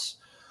somewhere else.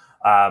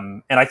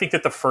 And I think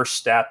that the first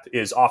step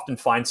is often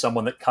find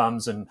someone that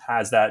comes and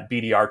has that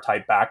BDR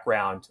type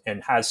background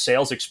and has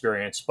sales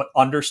experience, but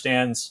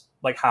understands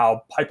like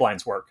how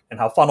pipelines work and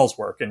how funnels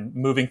work and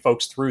moving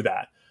folks through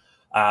that.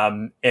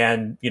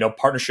 And,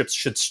 partnerships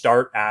should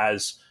start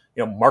as,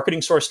 marketing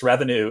sourced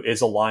revenue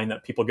is a line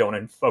that people go in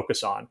and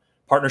focus on.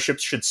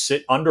 Partnerships should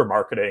sit under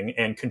marketing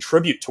and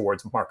contribute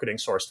towards marketing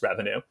sourced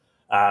revenue.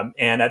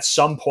 And at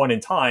some point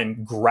in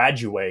time,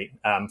 graduate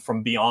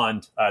from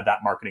beyond that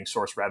marketing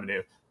source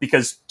revenue.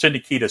 Because to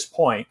Nikita's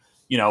point,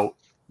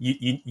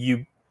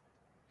 you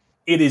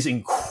it is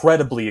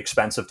incredibly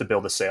expensive to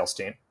build a sales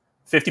team.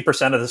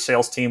 50% of the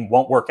sales team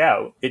won't work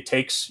out. It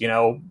takes,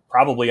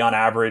 probably on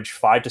average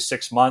 5 to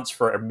 6 months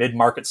for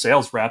mid-market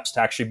sales reps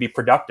to actually be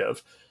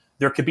productive.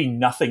 There could be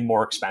nothing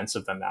more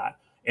expensive than that.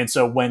 And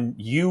so when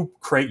you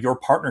create your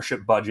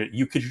partnership budget,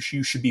 you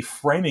should be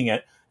framing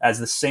it as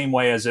the same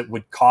way as it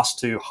would cost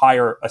to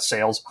hire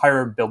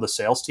and build a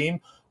sales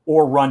team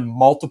or run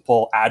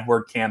multiple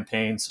AdWord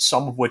campaigns,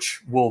 some of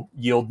which will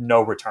yield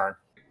no return.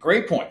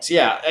 Great points.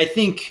 Yeah, I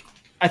think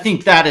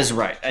that is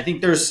right. I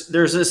think there's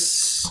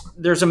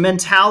a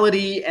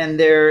mentality and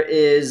there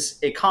is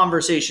a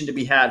conversation to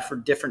be had for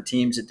different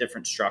teams at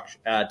different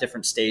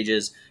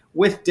stages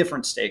with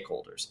different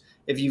stakeholders.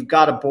 If you've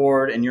got a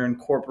board and you're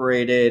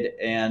incorporated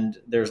and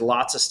there's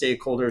lots of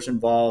stakeholders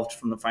involved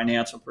from the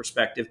financial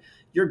perspective,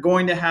 you're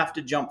going to have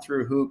to jump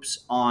through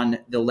hoops on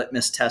the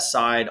litmus test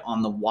side,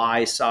 on the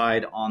why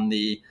side, on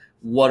the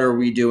what are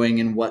we doing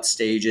in what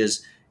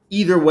stages.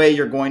 Either way,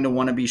 you're going to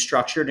want to be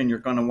structured and you're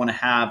going to want to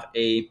have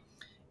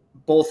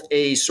both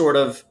a sort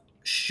of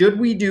should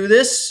we do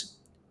this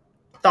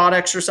thought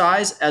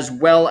exercise as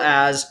well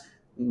as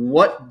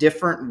what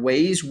different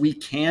ways we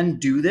can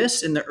do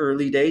this in the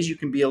early days. You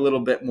can be a little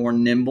bit more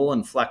nimble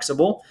and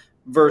flexible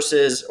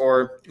versus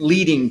or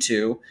leading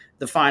to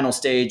the final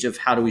stage of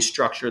how do we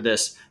structure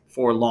this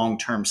for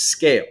long-term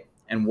scale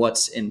and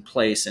what's in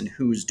place and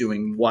who's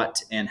doing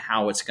what and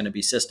how it's going to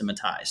be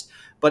systematized.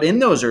 But in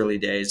those early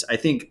days, I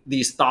think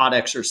these thought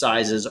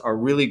exercises are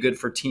really good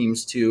for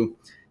teams to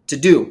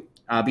do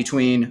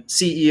between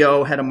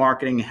CEO, head of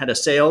marketing, head of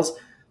sales,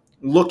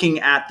 looking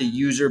at the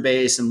user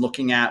base and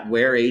looking at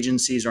where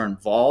agencies are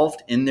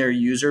involved in their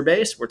user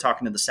base. We're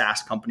talking to the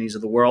SaaS companies of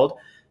the world.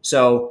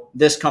 So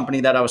this company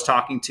that I was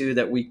talking to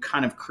that we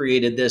kind of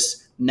created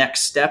this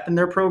next step in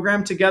their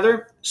program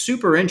together,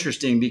 super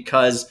interesting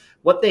because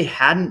what they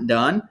hadn't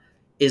done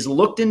is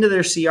looked into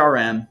their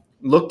CRM,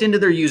 looked into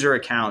their user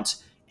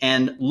accounts,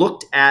 and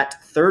looked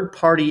at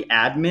third-party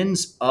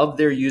admins of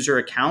their user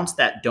accounts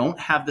that don't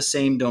have the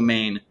same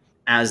domain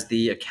as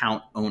the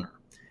account owner,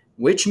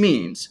 which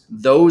means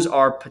those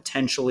are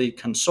potentially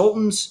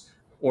consultants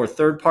or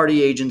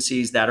third-party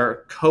agencies that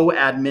are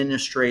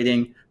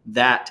co-administrating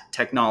that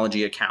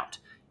technology account.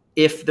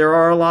 If there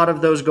are a lot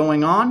of those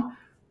going on,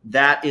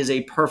 that is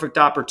a perfect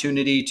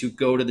opportunity to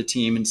go to the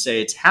team and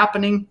say it's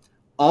happening.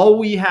 All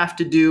we have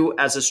to do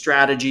as a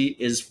strategy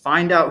is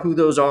find out who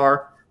those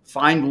are,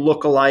 find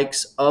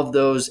lookalikes of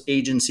those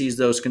agencies,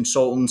 those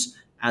consultants,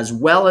 as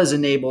well as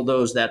enable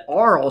those that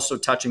are also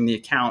touching the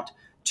account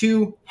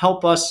to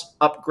help us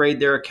upgrade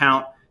their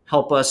account,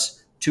 help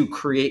us to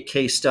create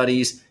case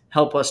studies,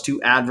 help us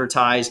to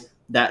advertise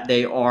that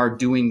they are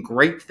doing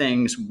great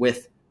things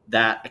with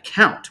that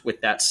account,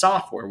 with that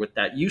software, with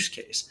that use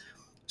case.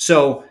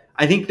 So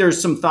I think there's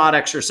some thought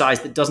exercise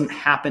that doesn't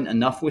happen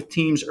enough with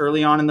teams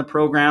early on in the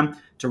program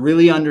to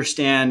really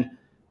understand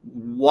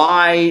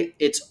why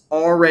it's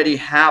already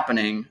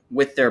happening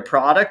with their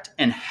product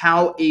and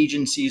how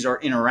agencies are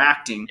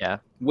interacting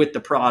with the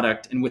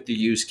product and with the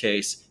use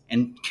case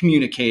and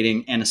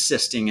communicating and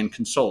assisting and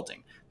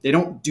consulting. They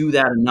don't do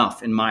that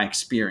enough in my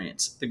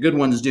experience. The good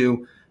ones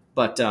do,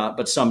 but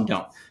some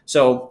don't.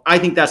 So I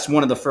think that's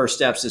one of the first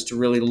steps is to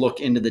really look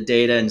into the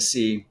data and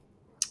see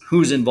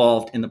who's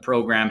involved in the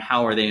program,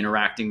 how are they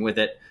interacting with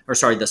it, or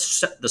sorry, the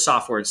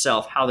software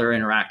itself, how they're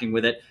interacting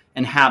with it,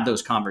 and have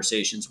those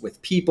conversations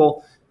with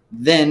people.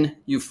 Then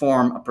you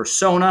form a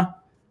persona,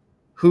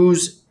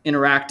 who's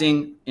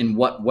interacting in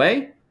what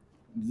way.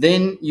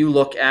 Then you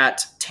look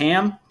at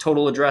TAM,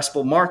 total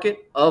addressable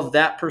market of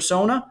that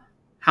persona.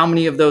 How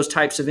many of those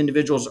types of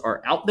individuals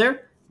are out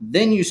there?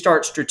 Then you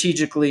start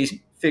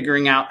strategically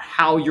figuring out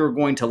how you're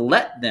going to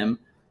let them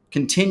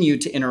continue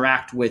to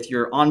interact with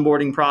your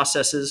onboarding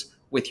processes,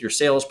 with your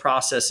sales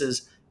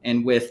processes,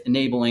 and with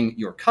enabling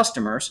your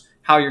customers,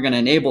 how you're going to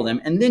enable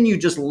them. And then you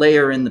just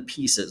layer in the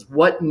pieces.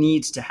 What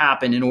needs to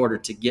happen in order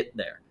to get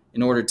there,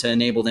 in order to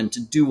enable them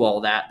to do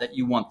all that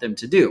you want them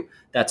to do?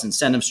 That's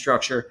incentive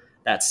structure,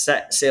 that's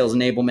sales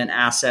enablement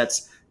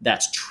assets,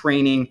 that's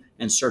training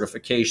and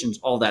certifications,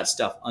 all that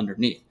stuff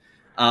underneath.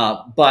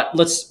 But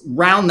let's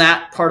round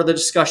that part of the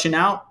discussion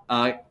out,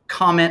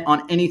 comment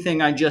on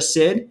anything I just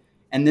said,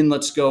 and then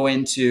let's go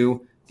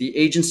into the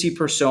agency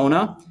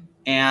persona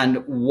and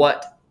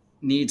what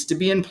needs to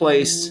be in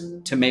place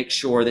to make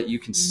sure that you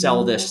can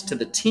sell this to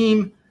the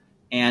team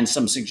and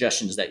some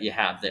suggestions that you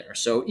have there.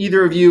 So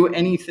either of you,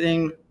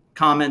 anything,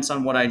 comments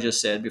on what I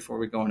just said before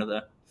we go into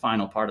the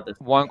final part of this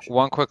One discussion.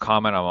 one quick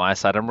comment on my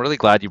side. I'm really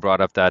glad you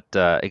brought up that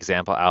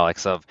example,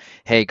 Alex, of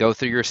hey, go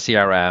through your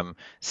CRM,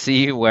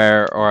 see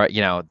where or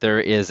there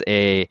is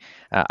a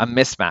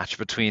mismatch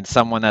between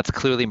someone that's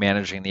clearly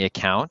managing the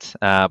account,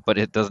 but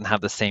it doesn't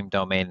have the same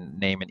domain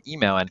name and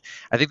email. And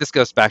I think this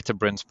goes back to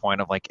Bryn's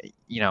point of like,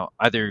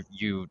 either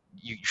you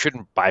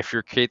shouldn't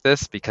bifurcate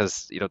this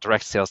because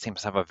direct sales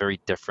teams have a very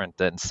different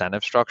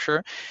incentive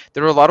structure.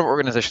 There are a lot of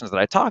organizations that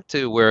I talk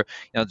to where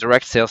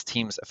direct sales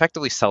teams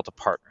effectively sell to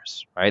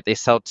partners, right? They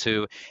sell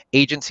to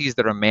agencies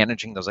that are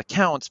managing those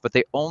accounts, but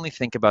they only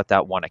think about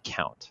that one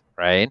account,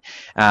 right?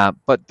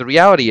 But the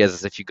reality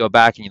is if you go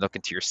back and you look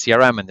into your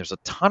CRM, and there's a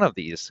ton of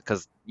these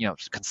because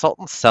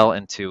consultants sell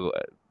into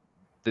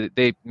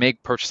they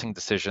make purchasing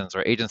decisions,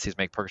 or agencies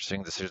make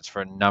purchasing decisions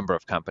for a number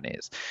of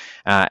companies,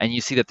 and you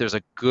see that there's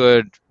a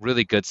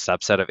really good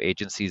subset of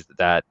agencies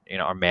that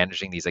are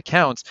managing these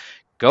accounts.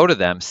 Go to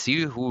them,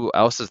 see who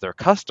else is their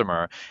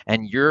customer,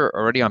 and you're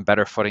already on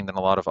better footing than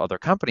a lot of other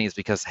companies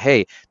because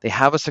hey, they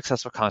have a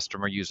successful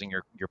customer using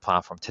your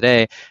platform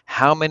today.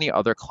 How many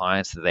other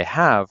clients do they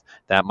have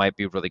that might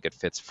be really good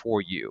fits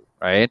for you,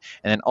 right?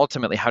 And then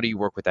ultimately, how do you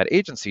work with that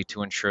agency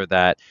to ensure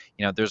that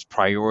there's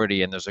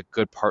priority and there's a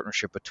good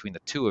partnership between the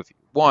two of you?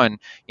 One,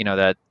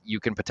 that you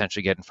can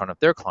potentially get in front of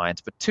their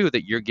clients, but two,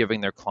 that you're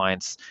giving their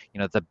clients,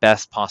 the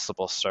best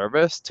possible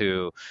service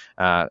to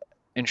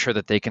ensure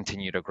that they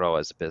continue to grow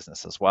as a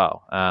business as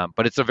well.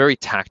 But it's a very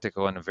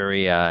tactical and a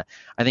very, I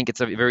think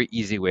it's a very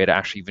easy way to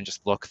actually even just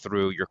look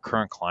through your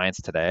current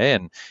clients today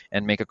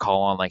and make a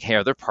call on like, hey,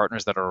 are there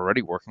partners that are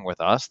already working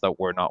with us that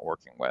we're not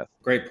working with?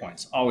 Great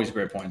points. Always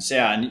great points.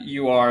 Yeah, and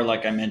you are,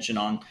 like I mentioned,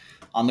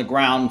 on the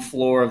ground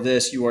floor of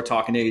this. You are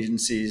talking to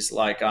agencies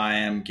like I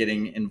am,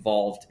 getting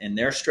involved in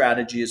their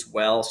strategy as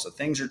well. So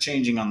things are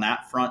changing on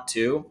that front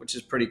too, which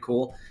is pretty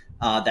cool.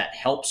 That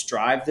helps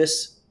drive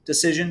this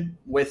decision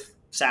with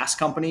SaaS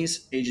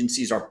companies.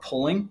 Agencies are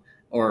pulling,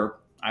 or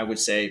I would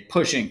say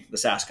pushing, the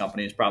SaaS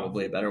company is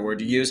probably a better word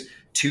to use,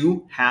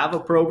 to have a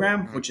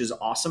program, which is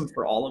awesome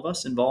for all of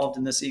us involved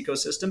in this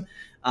ecosystem.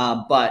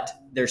 But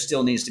there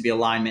still needs to be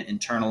alignment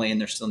internally,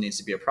 and there still needs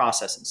to be a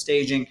process and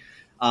staging.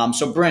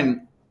 So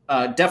Bryn,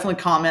 definitely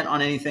comment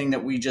on anything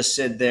that we just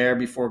said there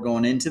before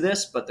going into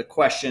this. But the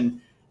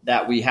question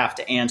that we have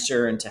to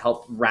answer, and to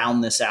help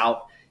round this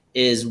out,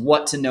 is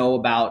what to know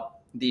about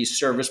these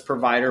service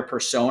provider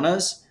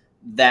personas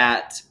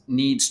that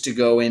needs to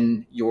go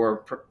in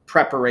your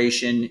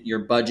preparation,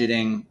 your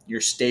budgeting, your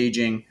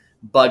staging.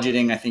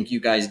 Budgeting, I think you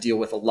guys deal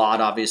with a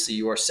lot. Obviously,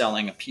 you are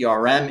selling a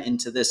PRM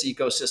into this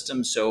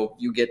ecosystem, so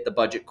you get the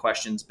budget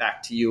questions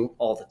back to you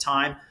all the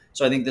time.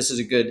 So I think this is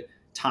a good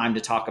time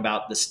to talk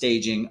about the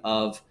staging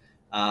of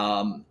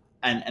and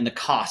the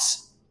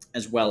costs,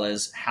 as well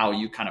as how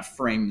you kind of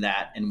frame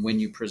that and when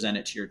you present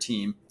it to your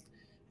team,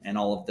 and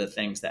all of the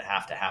things that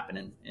have to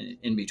happen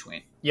in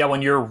between. Yeah,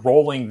 when you're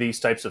rolling these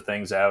types of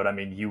things out, I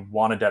mean, you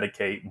want to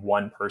dedicate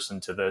one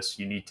person to this.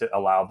 You need to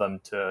allow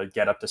them to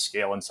get up to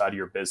scale inside of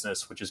your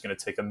business, which is going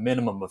to take a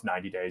minimum of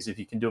 90 days. If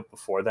you can do it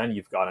before then,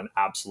 you've got an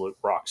absolute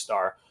rock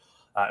star.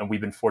 And we've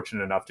been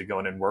fortunate enough to go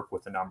in and work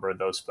with a number of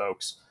those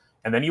folks.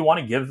 And then you want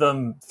to give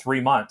them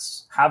 3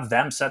 months, have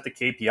them set the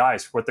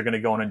KPIs for what they're going to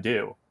go in and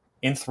do.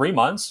 In 3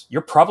 months,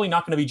 you're probably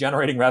not going to be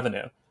generating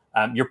revenue.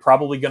 You're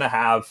probably going to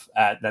have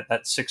at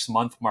that 6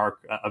 month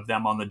mark of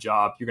them on the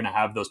job, you're going to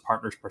have those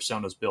partners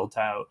personas built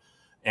out.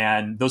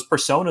 And those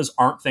personas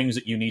aren't things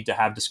that you need to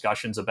have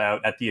discussions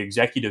about at the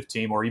executive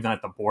team or even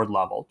at the board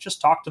level. Just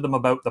talk to them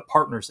about the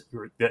partners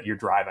that you're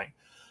driving.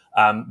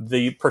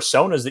 The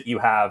personas that you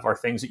have are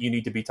things that you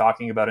need to be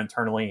talking about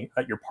internally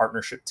at your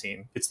partnership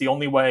team. It's the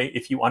only way.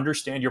 If you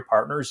understand your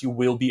partners, you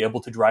will be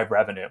able to drive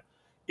revenue.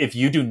 If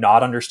you do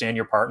not understand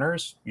your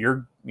partners,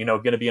 you're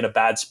going to be in a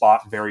bad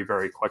spot very,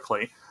 very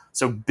quickly.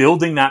 So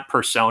building that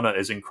persona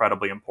is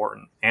incredibly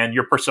important. And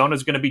your persona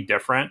is going to be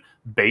different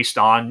based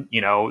on,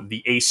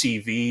 the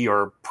ACV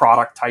or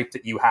product type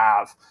that you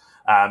have.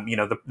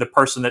 The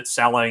person that's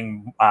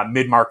selling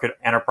mid-market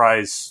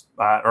enterprise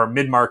or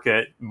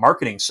mid-market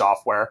marketing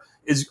software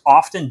is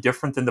often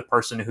different than the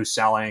person who's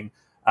selling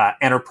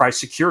enterprise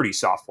security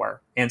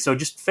software. And so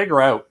just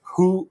figure out,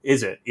 who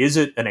is it? Is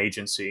it an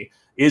agency?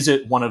 Is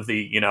it one of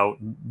the,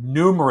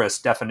 numerous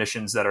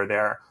definitions that are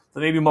there? But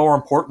maybe more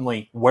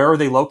importantly, where are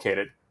they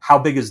located? How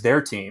big is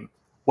their team?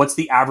 What's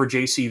the average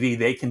ACV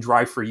they can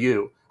drive for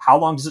you? How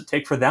long does it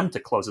take for them to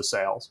close a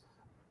sales?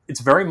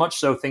 It's very much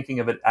so thinking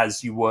of it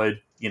as you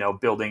would,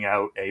 building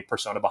out a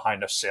persona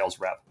behind a sales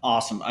rep.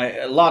 Awesome.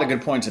 A lot of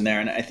good points in there.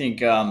 And I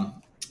think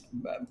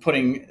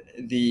putting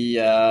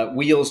the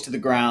wheels to the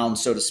ground,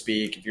 so to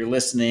speak, if you're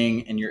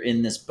listening and you're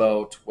in this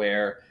boat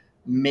where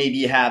maybe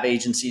you have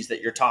agencies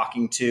that you're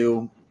talking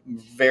to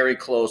very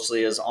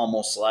closely, is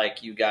almost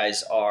like you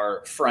guys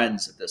are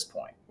friends at this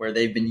point, where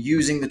they've been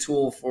using the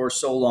tool for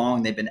so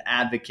long, they've been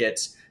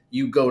advocates.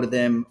 You go to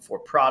them for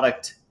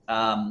product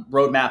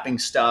road mapping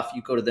stuff.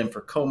 You go to them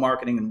for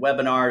co-marketing and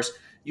webinars.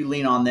 You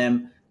lean on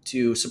them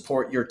to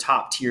support your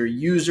top tier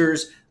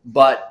users,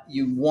 but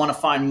you want to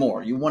find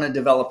more. You want to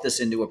develop this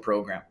into a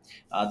program.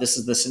 This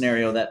is the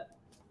scenario that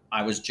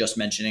I was just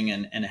mentioning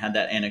and had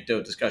that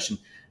anecdote discussion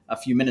a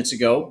few minutes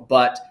ago.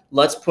 But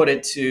let's put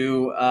it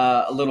to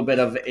a little bit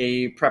of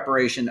a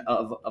preparation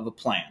of a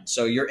plan.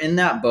 So you're in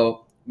that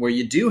boat where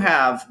you do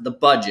have the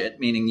budget,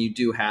 meaning you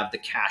do have the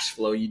cash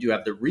flow, you do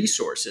have the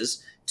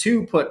resources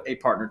to put a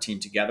partner team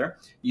together.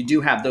 You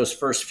do have those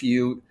first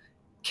few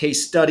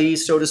case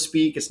studies, so to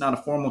speak. It's not a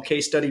formal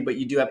case study, but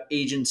you do have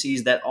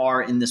agencies that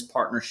are in this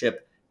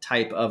partnership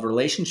type of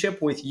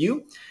relationship with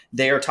you.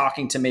 They are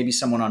talking to maybe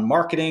someone on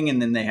marketing,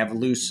 and then they have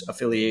loose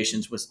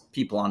affiliations with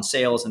people on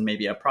sales and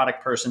maybe a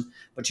product person,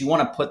 but you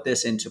want to put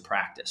this into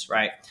practice,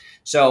 right?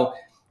 So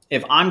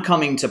if I'm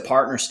coming to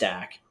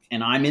Partnerstack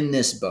and I'm in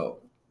this boat,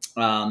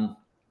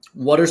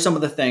 what are some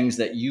of the things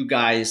that you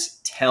guys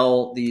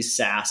tell these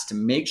SaaS to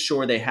make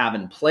sure they have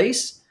in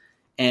place?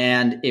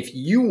 And if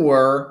you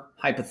were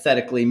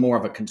hypothetically more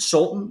of a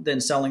consultant than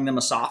selling them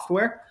a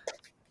software,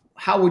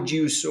 how would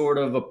you sort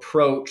of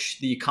approach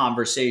the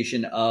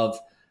conversation of,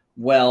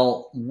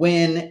 well,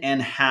 when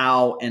and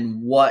how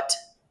and what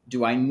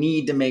do I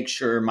need to make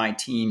sure my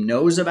team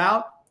knows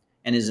about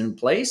and is in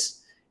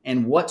place?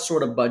 And what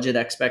sort of budget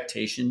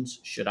expectations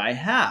should I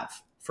have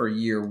for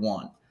year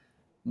one?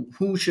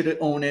 Who should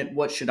own it?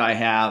 What should I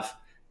have?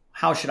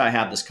 How should I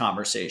have this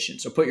conversation?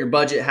 So put your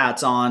budget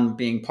hats on.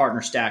 Being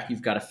Partnerstack,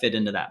 you've got to fit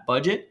into that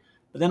budget.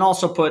 But then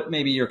also put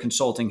maybe your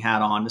consulting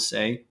hat on to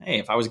say, hey,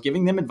 if I was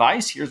giving them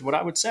advice, here's what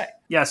I would say.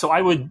 Yeah, so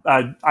I would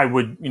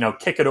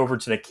kick it over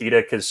to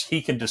Nikita because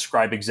he can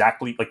describe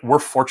exactly, like, we're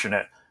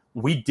fortunate.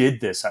 We did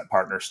this at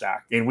Partnerstack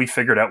and we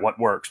figured out what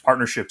works.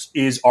 Partnerships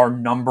is our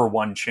number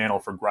one channel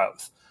for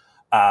growth.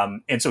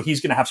 And so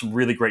he's going to have some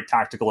really great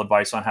tactical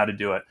advice on how to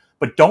do it.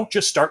 But don't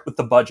just start with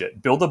the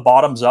budget. Build a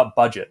bottoms up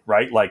budget,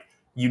 right? Like,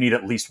 you need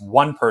at least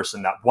one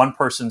person. That one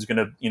person's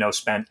going to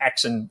spend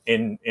X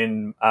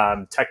in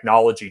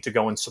technology to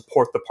go and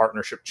support the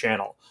partnership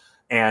channel.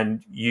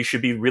 And you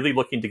should be really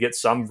looking to get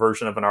some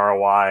version of an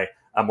ROI,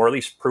 or at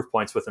least proof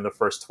points within the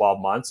first 12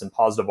 months, and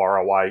positive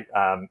ROI,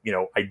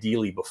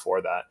 ideally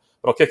before that.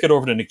 But I'll kick it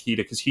over to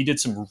Nikita because he did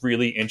some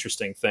really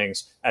interesting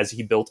things as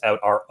he built out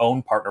our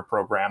own partner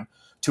program,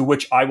 to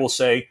which I will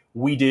say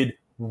we did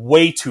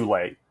way too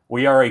late.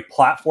 We are a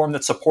platform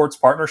that supports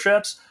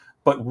partnerships,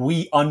 but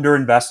we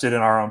underinvested in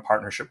our own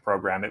partnership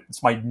program.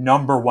 It's my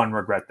number one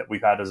regret that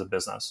we've had as a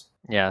business.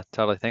 Yeah,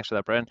 totally. Thanks for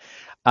that,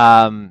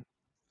 Brandon.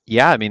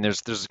 Yeah, I mean,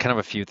 there's kind of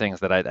a few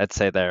things that I'd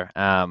say there.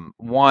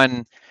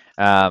 One,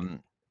 yeah,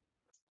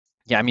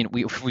 I mean,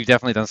 we've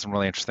definitely done some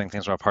really interesting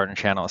things with our partner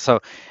channel. So,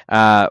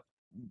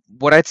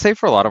 what I'd say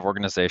for a lot of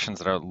organizations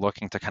that are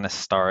looking to kind of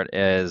start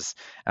is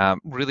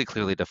really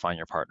clearly define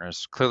your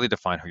partners, clearly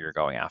define who you're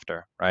going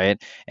after,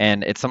 right?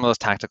 And it's some of those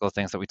tactical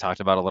things that we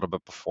talked about a little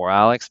bit before,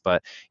 Alex,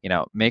 but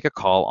make a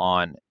call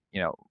on,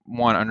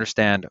 one,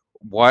 understand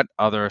what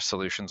other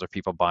solutions are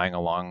people buying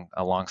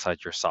alongside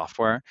your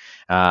software.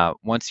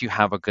 Once you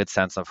have a good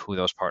sense of who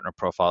those partner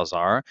profiles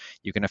are,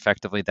 you can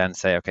effectively then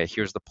say, okay,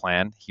 here's the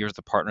plan, here's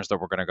the partners that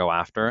we're going to go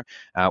after.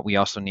 We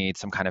also need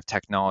some kind of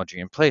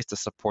technology in place to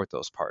support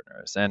those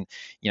partners. And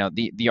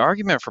the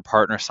argument for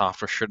partner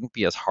software shouldn't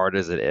be as hard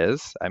as it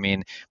is. I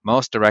mean,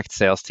 most direct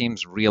sales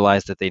teams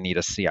realize that they need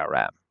a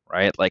CRM.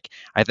 Right? Like,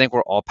 I think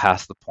we're all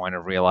past the point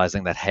of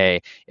realizing that,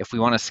 hey, if we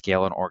want to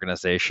scale an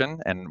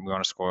organization and we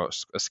want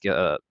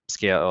to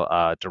scale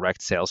a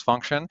direct sales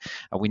function,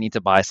 we need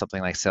to buy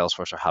something like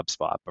Salesforce or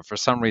HubSpot. But for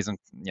some reason,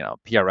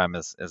 PRM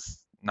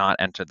is not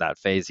entered that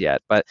phase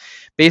yet. But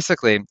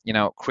basically,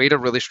 create a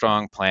really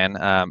strong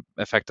plan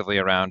effectively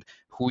around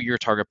who your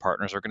target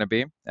partners are going to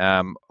be,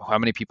 how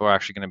many people are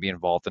actually going to be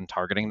involved in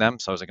targeting them.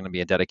 So is it going to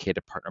be a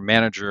dedicated partner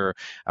manager?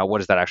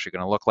 What is that actually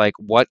going to look like?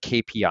 What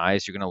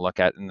KPIs you're going to look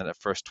at in the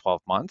first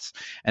 12 months?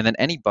 And then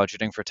any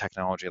budgeting for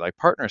technology like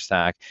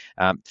Partnerstack,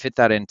 fit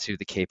that into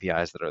the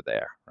KPIs that are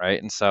there,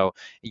 right? And so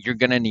you're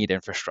going to need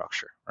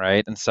infrastructure,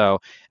 right? And so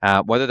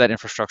whether that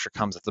infrastructure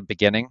comes at the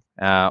beginning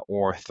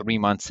or 3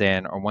 months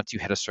in, or once you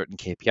hit a certain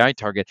KPI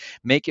target,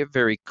 make it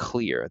very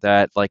clear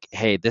that, like,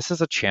 hey, this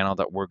is a channel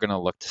that we're going to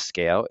look to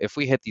scale. If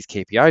we hit these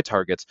KPI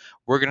targets,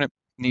 we're going to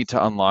need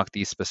to unlock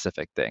these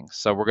specific things.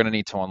 So we're going to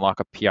need to unlock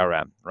a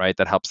PRM, right?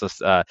 That helps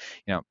us,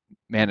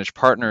 manage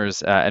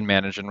partners and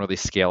manage and really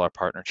scale our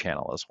partner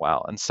channel as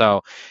well. And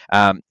so,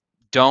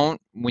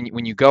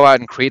 when you go out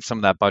and create some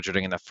of that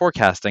budgeting and that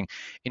forecasting,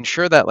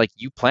 ensure that, like,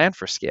 you plan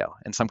for scale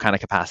in some kind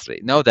of capacity.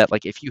 Know that,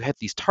 like, if you hit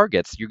these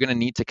targets, you're going to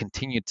need to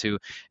continue to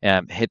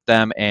hit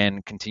them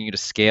and continue to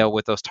scale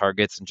with those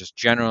targets, and just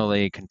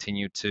generally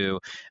continue to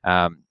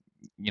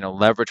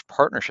leverage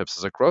partnerships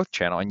as a growth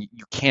channel. And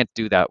you can't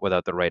do that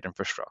without the right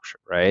infrastructure,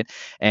 right?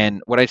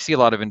 And what I see a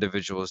lot of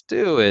individuals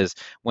do is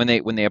when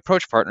they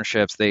approach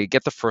partnerships, they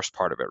get the first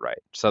part of it right.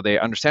 So they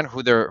understand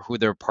who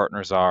their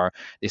partners are,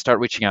 they start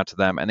reaching out to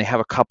them, and they have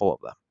a couple of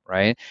them,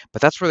 right?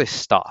 But that's where they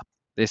stop.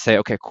 They say,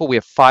 okay, cool, we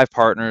have 5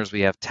 partners,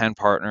 we have 10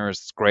 partners,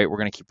 it's great, we're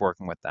going to keep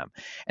working with them.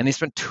 And they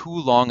spend too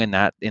long in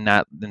that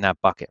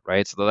bucket,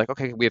 right? So they're like,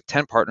 okay, we have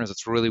 10 partners,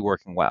 it's really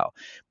working well.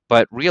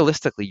 but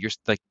realistically,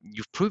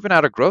 you've proven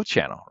out a growth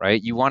channel,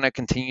 right? You want to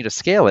continue to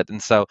scale it, and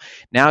so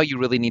now you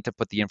really need to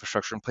put the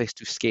infrastructure in place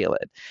to scale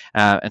it.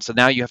 And so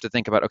now you have to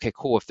think about, okay,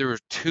 cool. If there were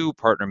 2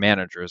 partner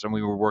managers and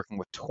we were working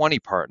with 20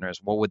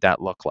 partners, what would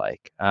that look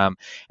like? And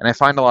I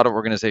find a lot of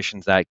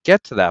organizations that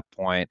get to that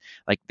point,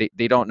 like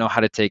they don't know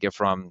how to take it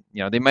from,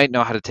 they might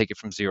know how to take it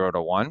from 0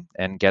 to 1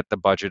 and get the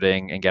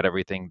budgeting and get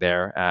everything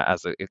there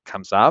as it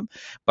comes up,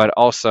 but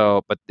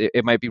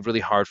it might be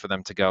really hard for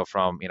them to go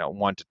from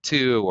 1 to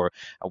 2 or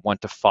a 1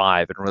 to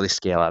 5 and really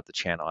scale out the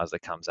channel as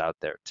it comes out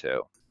there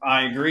too.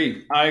 I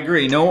agree.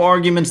 No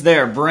arguments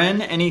there.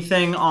 Bren,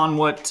 anything on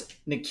what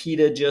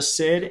Nikita just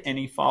said?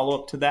 Any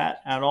follow-up to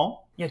that at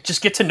all? Yeah,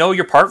 just get to know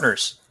your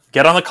partners.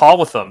 Get on the call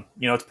with them.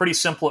 It's pretty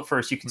simple at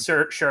first. You can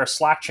share a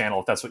Slack channel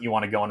if that's what you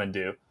want to go in and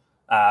do.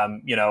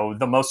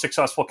 The most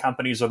successful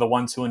companies are the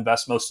ones who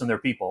invest most in their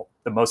people.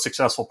 The most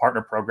successful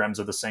partner programs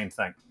are the same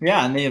thing.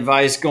 Yeah, and the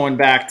advice, going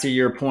back to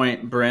your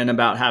point, Bren,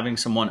 about having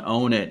someone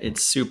own it,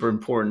 it's super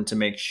important to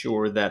make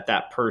sure that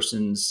that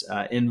person's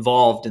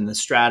involved in the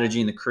strategy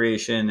and the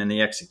creation and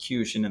the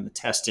execution and the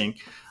testing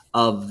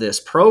of this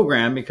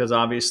program, because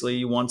obviously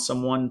you want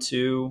someone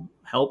to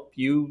help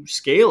you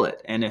scale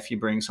it. And if you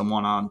bring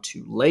someone on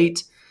too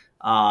late,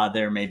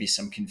 there may be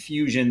some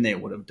confusion. They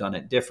would have done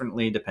it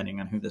differently depending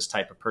on who this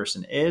type of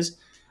person is.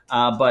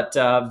 But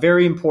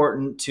very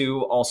important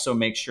to also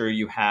make sure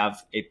you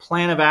have a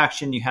plan of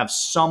action. You have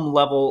some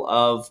level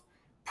of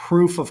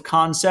proof of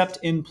concept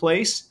in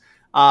place.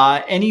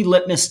 Any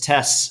litmus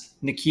tests,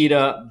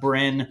 Nikita,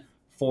 Bryn,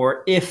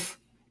 for if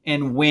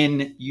and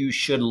when you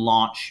should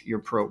launch your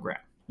program?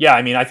 Yeah,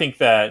 I think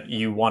that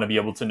you want to be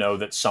able to know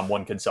that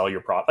someone can sell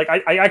your product.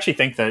 Like, I actually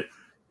think that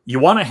you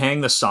want to hang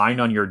the sign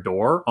on your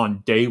door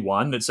on day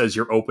one that says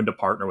you're open to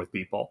partner with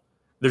people.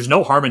 There's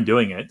no harm in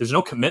doing it. There's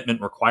no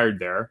commitment required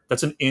there.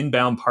 That's an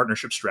inbound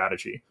partnership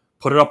strategy.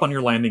 Put it up on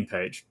your landing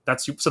page.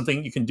 That's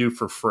something you can do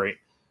for free.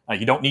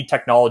 You don't need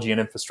technology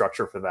and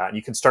infrastructure for that.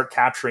 You can start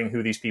capturing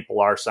who these people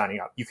are signing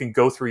up. You can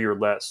go through your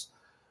list.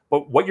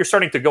 But what you're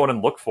starting to go in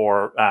and look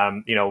for,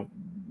 are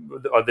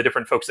the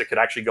different folks that could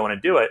actually go in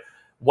and do it.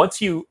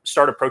 Once you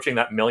start approaching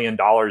that $1 million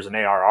in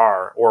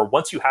ARR, or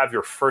once you have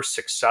your first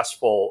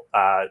successful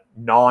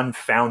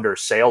non-founder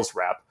sales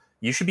rep,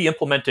 you should be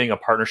implementing a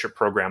partnership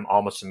program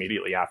almost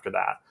immediately after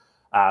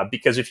that.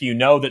 Because if you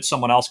know that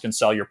someone else can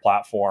sell your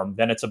platform,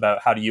 then it's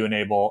about how do you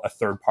enable a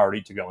third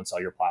party to go and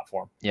sell your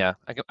platform. Yeah,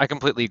 I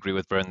completely agree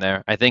with Bern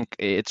there. I think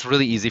it's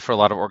really easy for a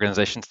lot of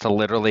organizations to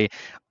literally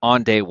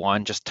on day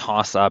one just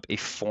toss up a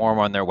form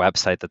on their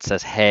website that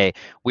says, hey,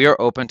 we are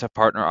open to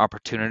partner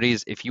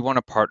opportunities. If you want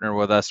to partner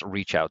with us,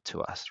 reach out to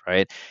us,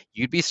 right?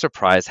 You'd be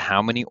surprised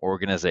how many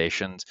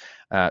organizations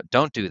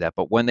don't do that.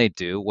 But when they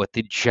do, what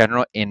the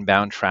general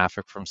inbound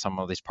traffic from some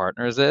of these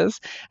partners is,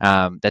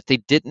 that they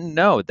didn't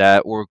know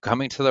that were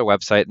coming to their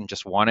website and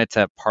just wanted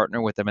to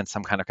partner with them in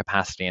some kind of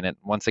capacity. And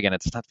once again,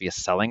 it's not to be a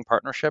selling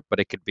partnership, but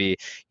it could be,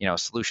 a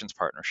solutions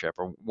partnership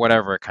or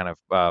whatever it kind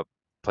of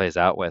plays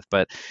out with.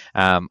 But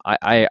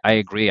I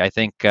agree. I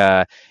think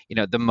the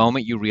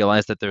moment you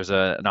realize that there's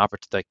an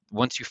opportunity, like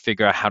once you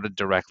figure out how to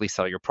directly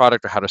sell your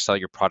product or how to sell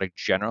your product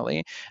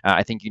generally,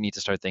 I think you need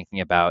to start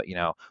thinking about,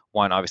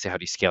 one, obviously, how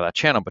do you scale that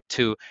channel? But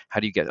two, how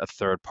do you get a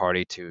third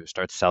party to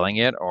start selling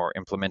it or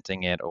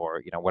implementing it,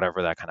 or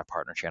whatever that kind of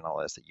partner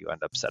channel is that you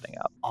end up setting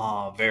up?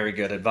 Oh, very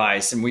good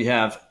advice. And we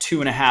have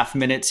 2.5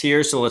 minutes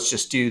here, so let's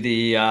just do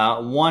the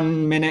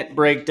 1 minute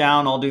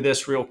breakdown. I'll do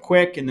this real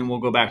quick, and then we'll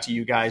go back to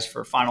you guys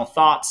for final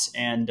thoughts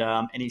and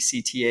any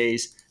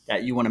CTAs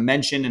that you want to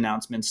mention,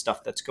 announcements,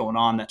 stuff that's going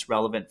on that's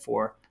relevant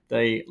for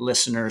the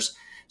listeners.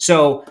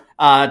 So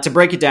to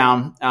break it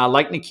down,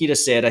 like Nikita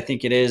said, I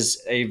think it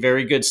is a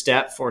very good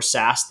step for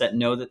SaaS that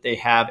know that they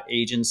have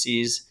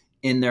agencies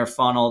in their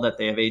funnel, that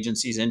they have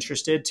agencies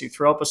interested, to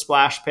throw up a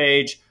splash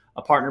page,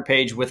 a partner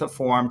page with a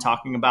form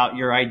talking about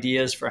your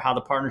ideas for how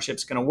the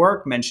partnership's going to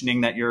work,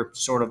 mentioning that you're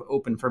sort of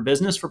open for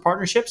business for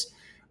partnerships.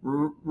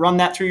 Run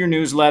that through your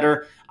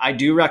newsletter. I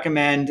do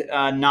recommend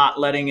not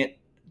letting it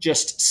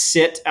just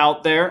sit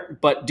out there,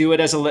 but do it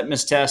as a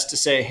litmus test to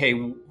say,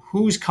 hey,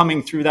 who's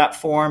coming through that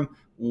form?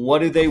 What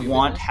do they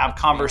want? Have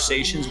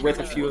conversations with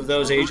a few of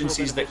those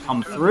agencies that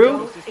come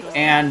through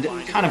and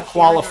kind of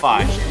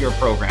qualify your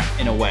program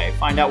in a way.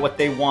 Find out what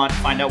they want,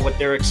 find out what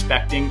they're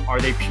expecting.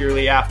 Are they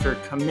purely after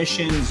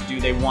commissions?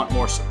 Do they want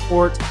more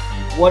support?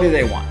 What do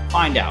they want?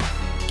 Find out.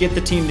 Get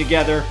the team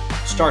together,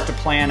 start to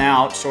plan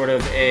out sort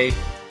of a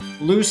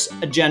loose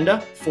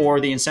agenda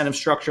for the incentive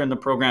structure and the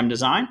program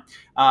design.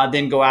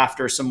 Then go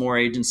after some more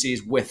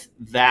agencies with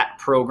that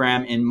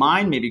program in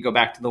mind. Maybe go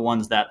back to the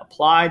ones that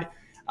applied.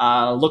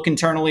 Look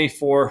internally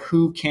for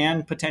who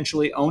can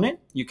potentially own it.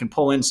 You can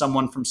pull in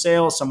someone from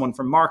sales, someone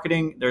from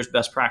marketing. There's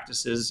best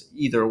practices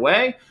either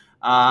way.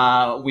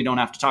 We don't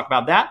have to talk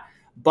about that,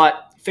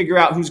 but figure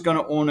out who's going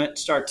to own it.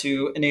 Start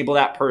to enable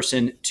that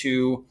person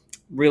to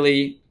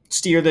really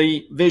steer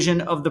the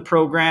vision of the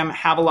program,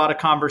 have a lot of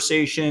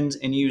conversations,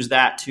 and use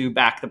that to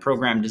back the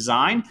program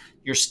design.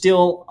 You're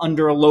still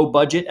under a low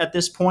budget at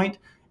this point.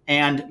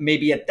 And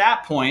maybe at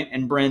that point,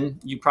 and Bryn,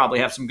 you probably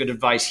have some good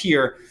advice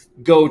here,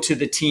 go to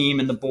the team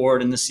and the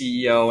board and the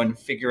CEO and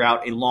figure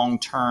out a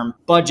long-term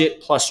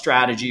budget plus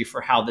strategy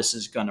for how this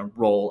is going to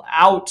roll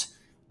out.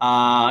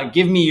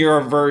 Give me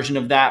your version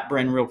of that,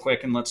 Bryn, real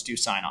quick, and let's do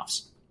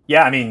sign-offs.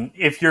 Yeah, I mean,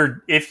 if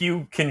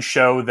you can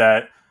show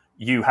that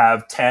you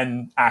have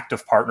 10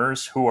 active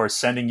partners who are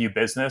sending you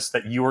business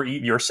that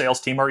your sales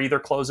team are either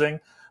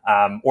closing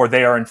or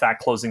they are in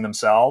fact closing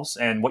themselves,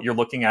 and what you're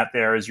looking at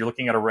there is you're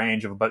looking at a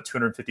range of about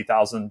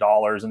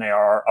 $250,000 in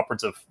ARR,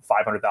 upwards of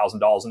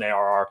 $500,000 in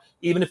ARR,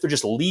 even if they're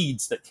just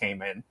leads that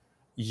came in,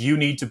 you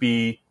need to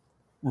be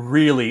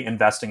really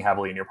investing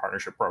heavily in your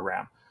partnership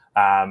program.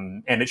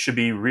 And it should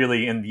be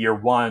really in year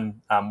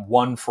one,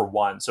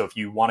 1-for-1. So if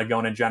you want to go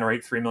in and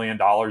generate $3 million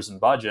in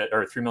budget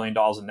or $3 million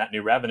in net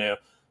new revenue,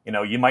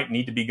 you might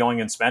need to be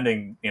going and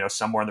spending,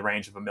 somewhere in the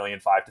range of $1.5 million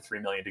to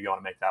 $3 million to go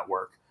and make that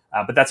work.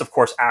 But that's, of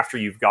course, after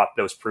you've got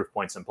those proof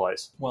points in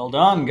place. Well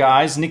done,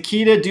 guys.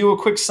 Nikita, do a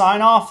quick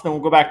sign off. Then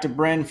we'll go back to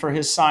Bryn for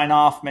his sign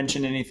off.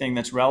 Mention anything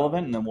that's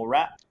relevant, and then we'll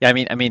wrap. Yeah,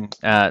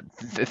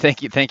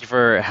 thank you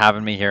for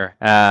having me here.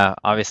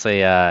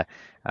 Obviously,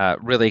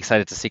 really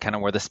excited to see kind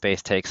of where the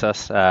space takes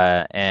us,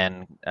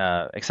 and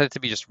excited to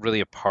be just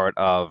really a part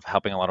of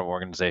helping a lot of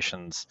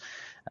organizations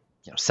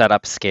set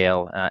up,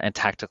 scale, and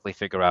tactically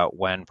figure out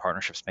when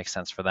partnerships make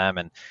sense for them,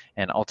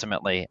 and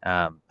ultimately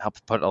help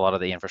put a lot of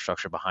the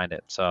infrastructure behind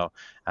it. So,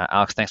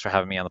 Alex, thanks for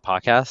having me on the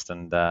podcast,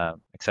 and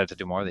excited to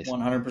do more of these.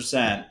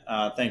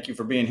 100%. Thank you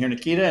for being here,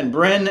 Nikita. And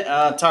Bryn,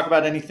 talk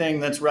about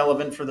anything that's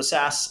relevant for the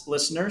SaaS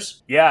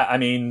listeners. Yeah, I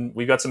mean,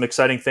 we've got some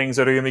exciting things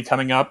that are going to be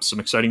coming up, some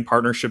exciting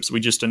partnerships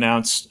we just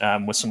announced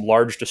with some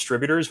large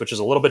distributors, which is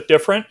a little bit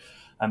different.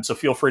 So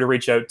feel free to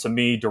reach out to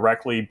me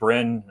directly,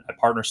 Bryn at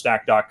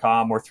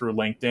partnerstack.com or through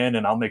LinkedIn,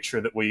 and I'll make sure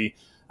that we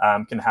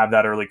can have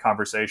that early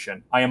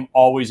conversation. I am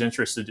always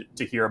interested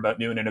to hear about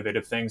new and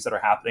innovative things that are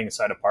happening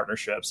inside of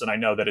partnerships, and I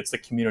know that it's the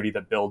community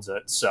that builds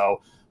it.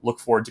 So look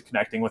forward to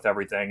connecting with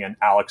everything. And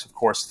Alex, of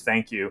course,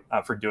 thank you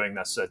for doing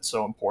this. It's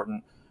so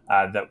important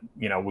that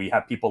we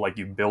have people like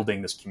you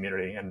building this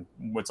community, and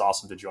it's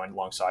awesome to join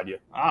alongside you.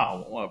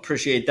 Oh, well,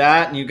 appreciate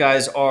that. And you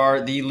guys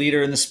are the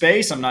leader in the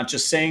space. I'm not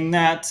just saying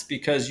that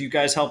because you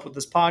guys help with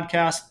this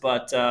podcast,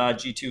 but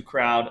G2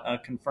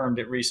 Crowd confirmed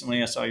it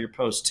recently. I saw your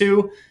post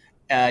too.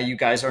 You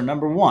guys are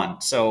number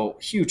one. So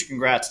huge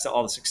congrats to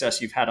all the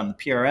success you've had on the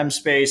PRM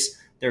space.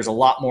 There's a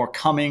lot more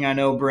coming. I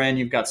know, Bryn,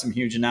 you've got some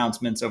huge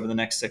announcements over the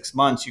next 6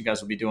 months. You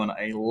guys will be doing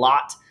a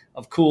lot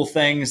of cool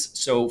things.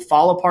 So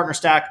follow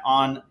Partnerstack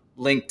on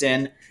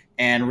LinkedIn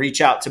and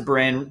reach out to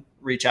Bryn,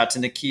 reach out to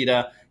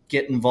Nikita,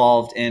 get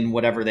involved in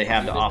whatever they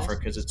have to offer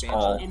because it's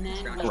all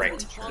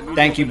great.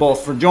 Thank you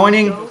both for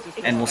joining,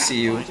 and we'll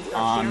see you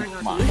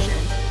online.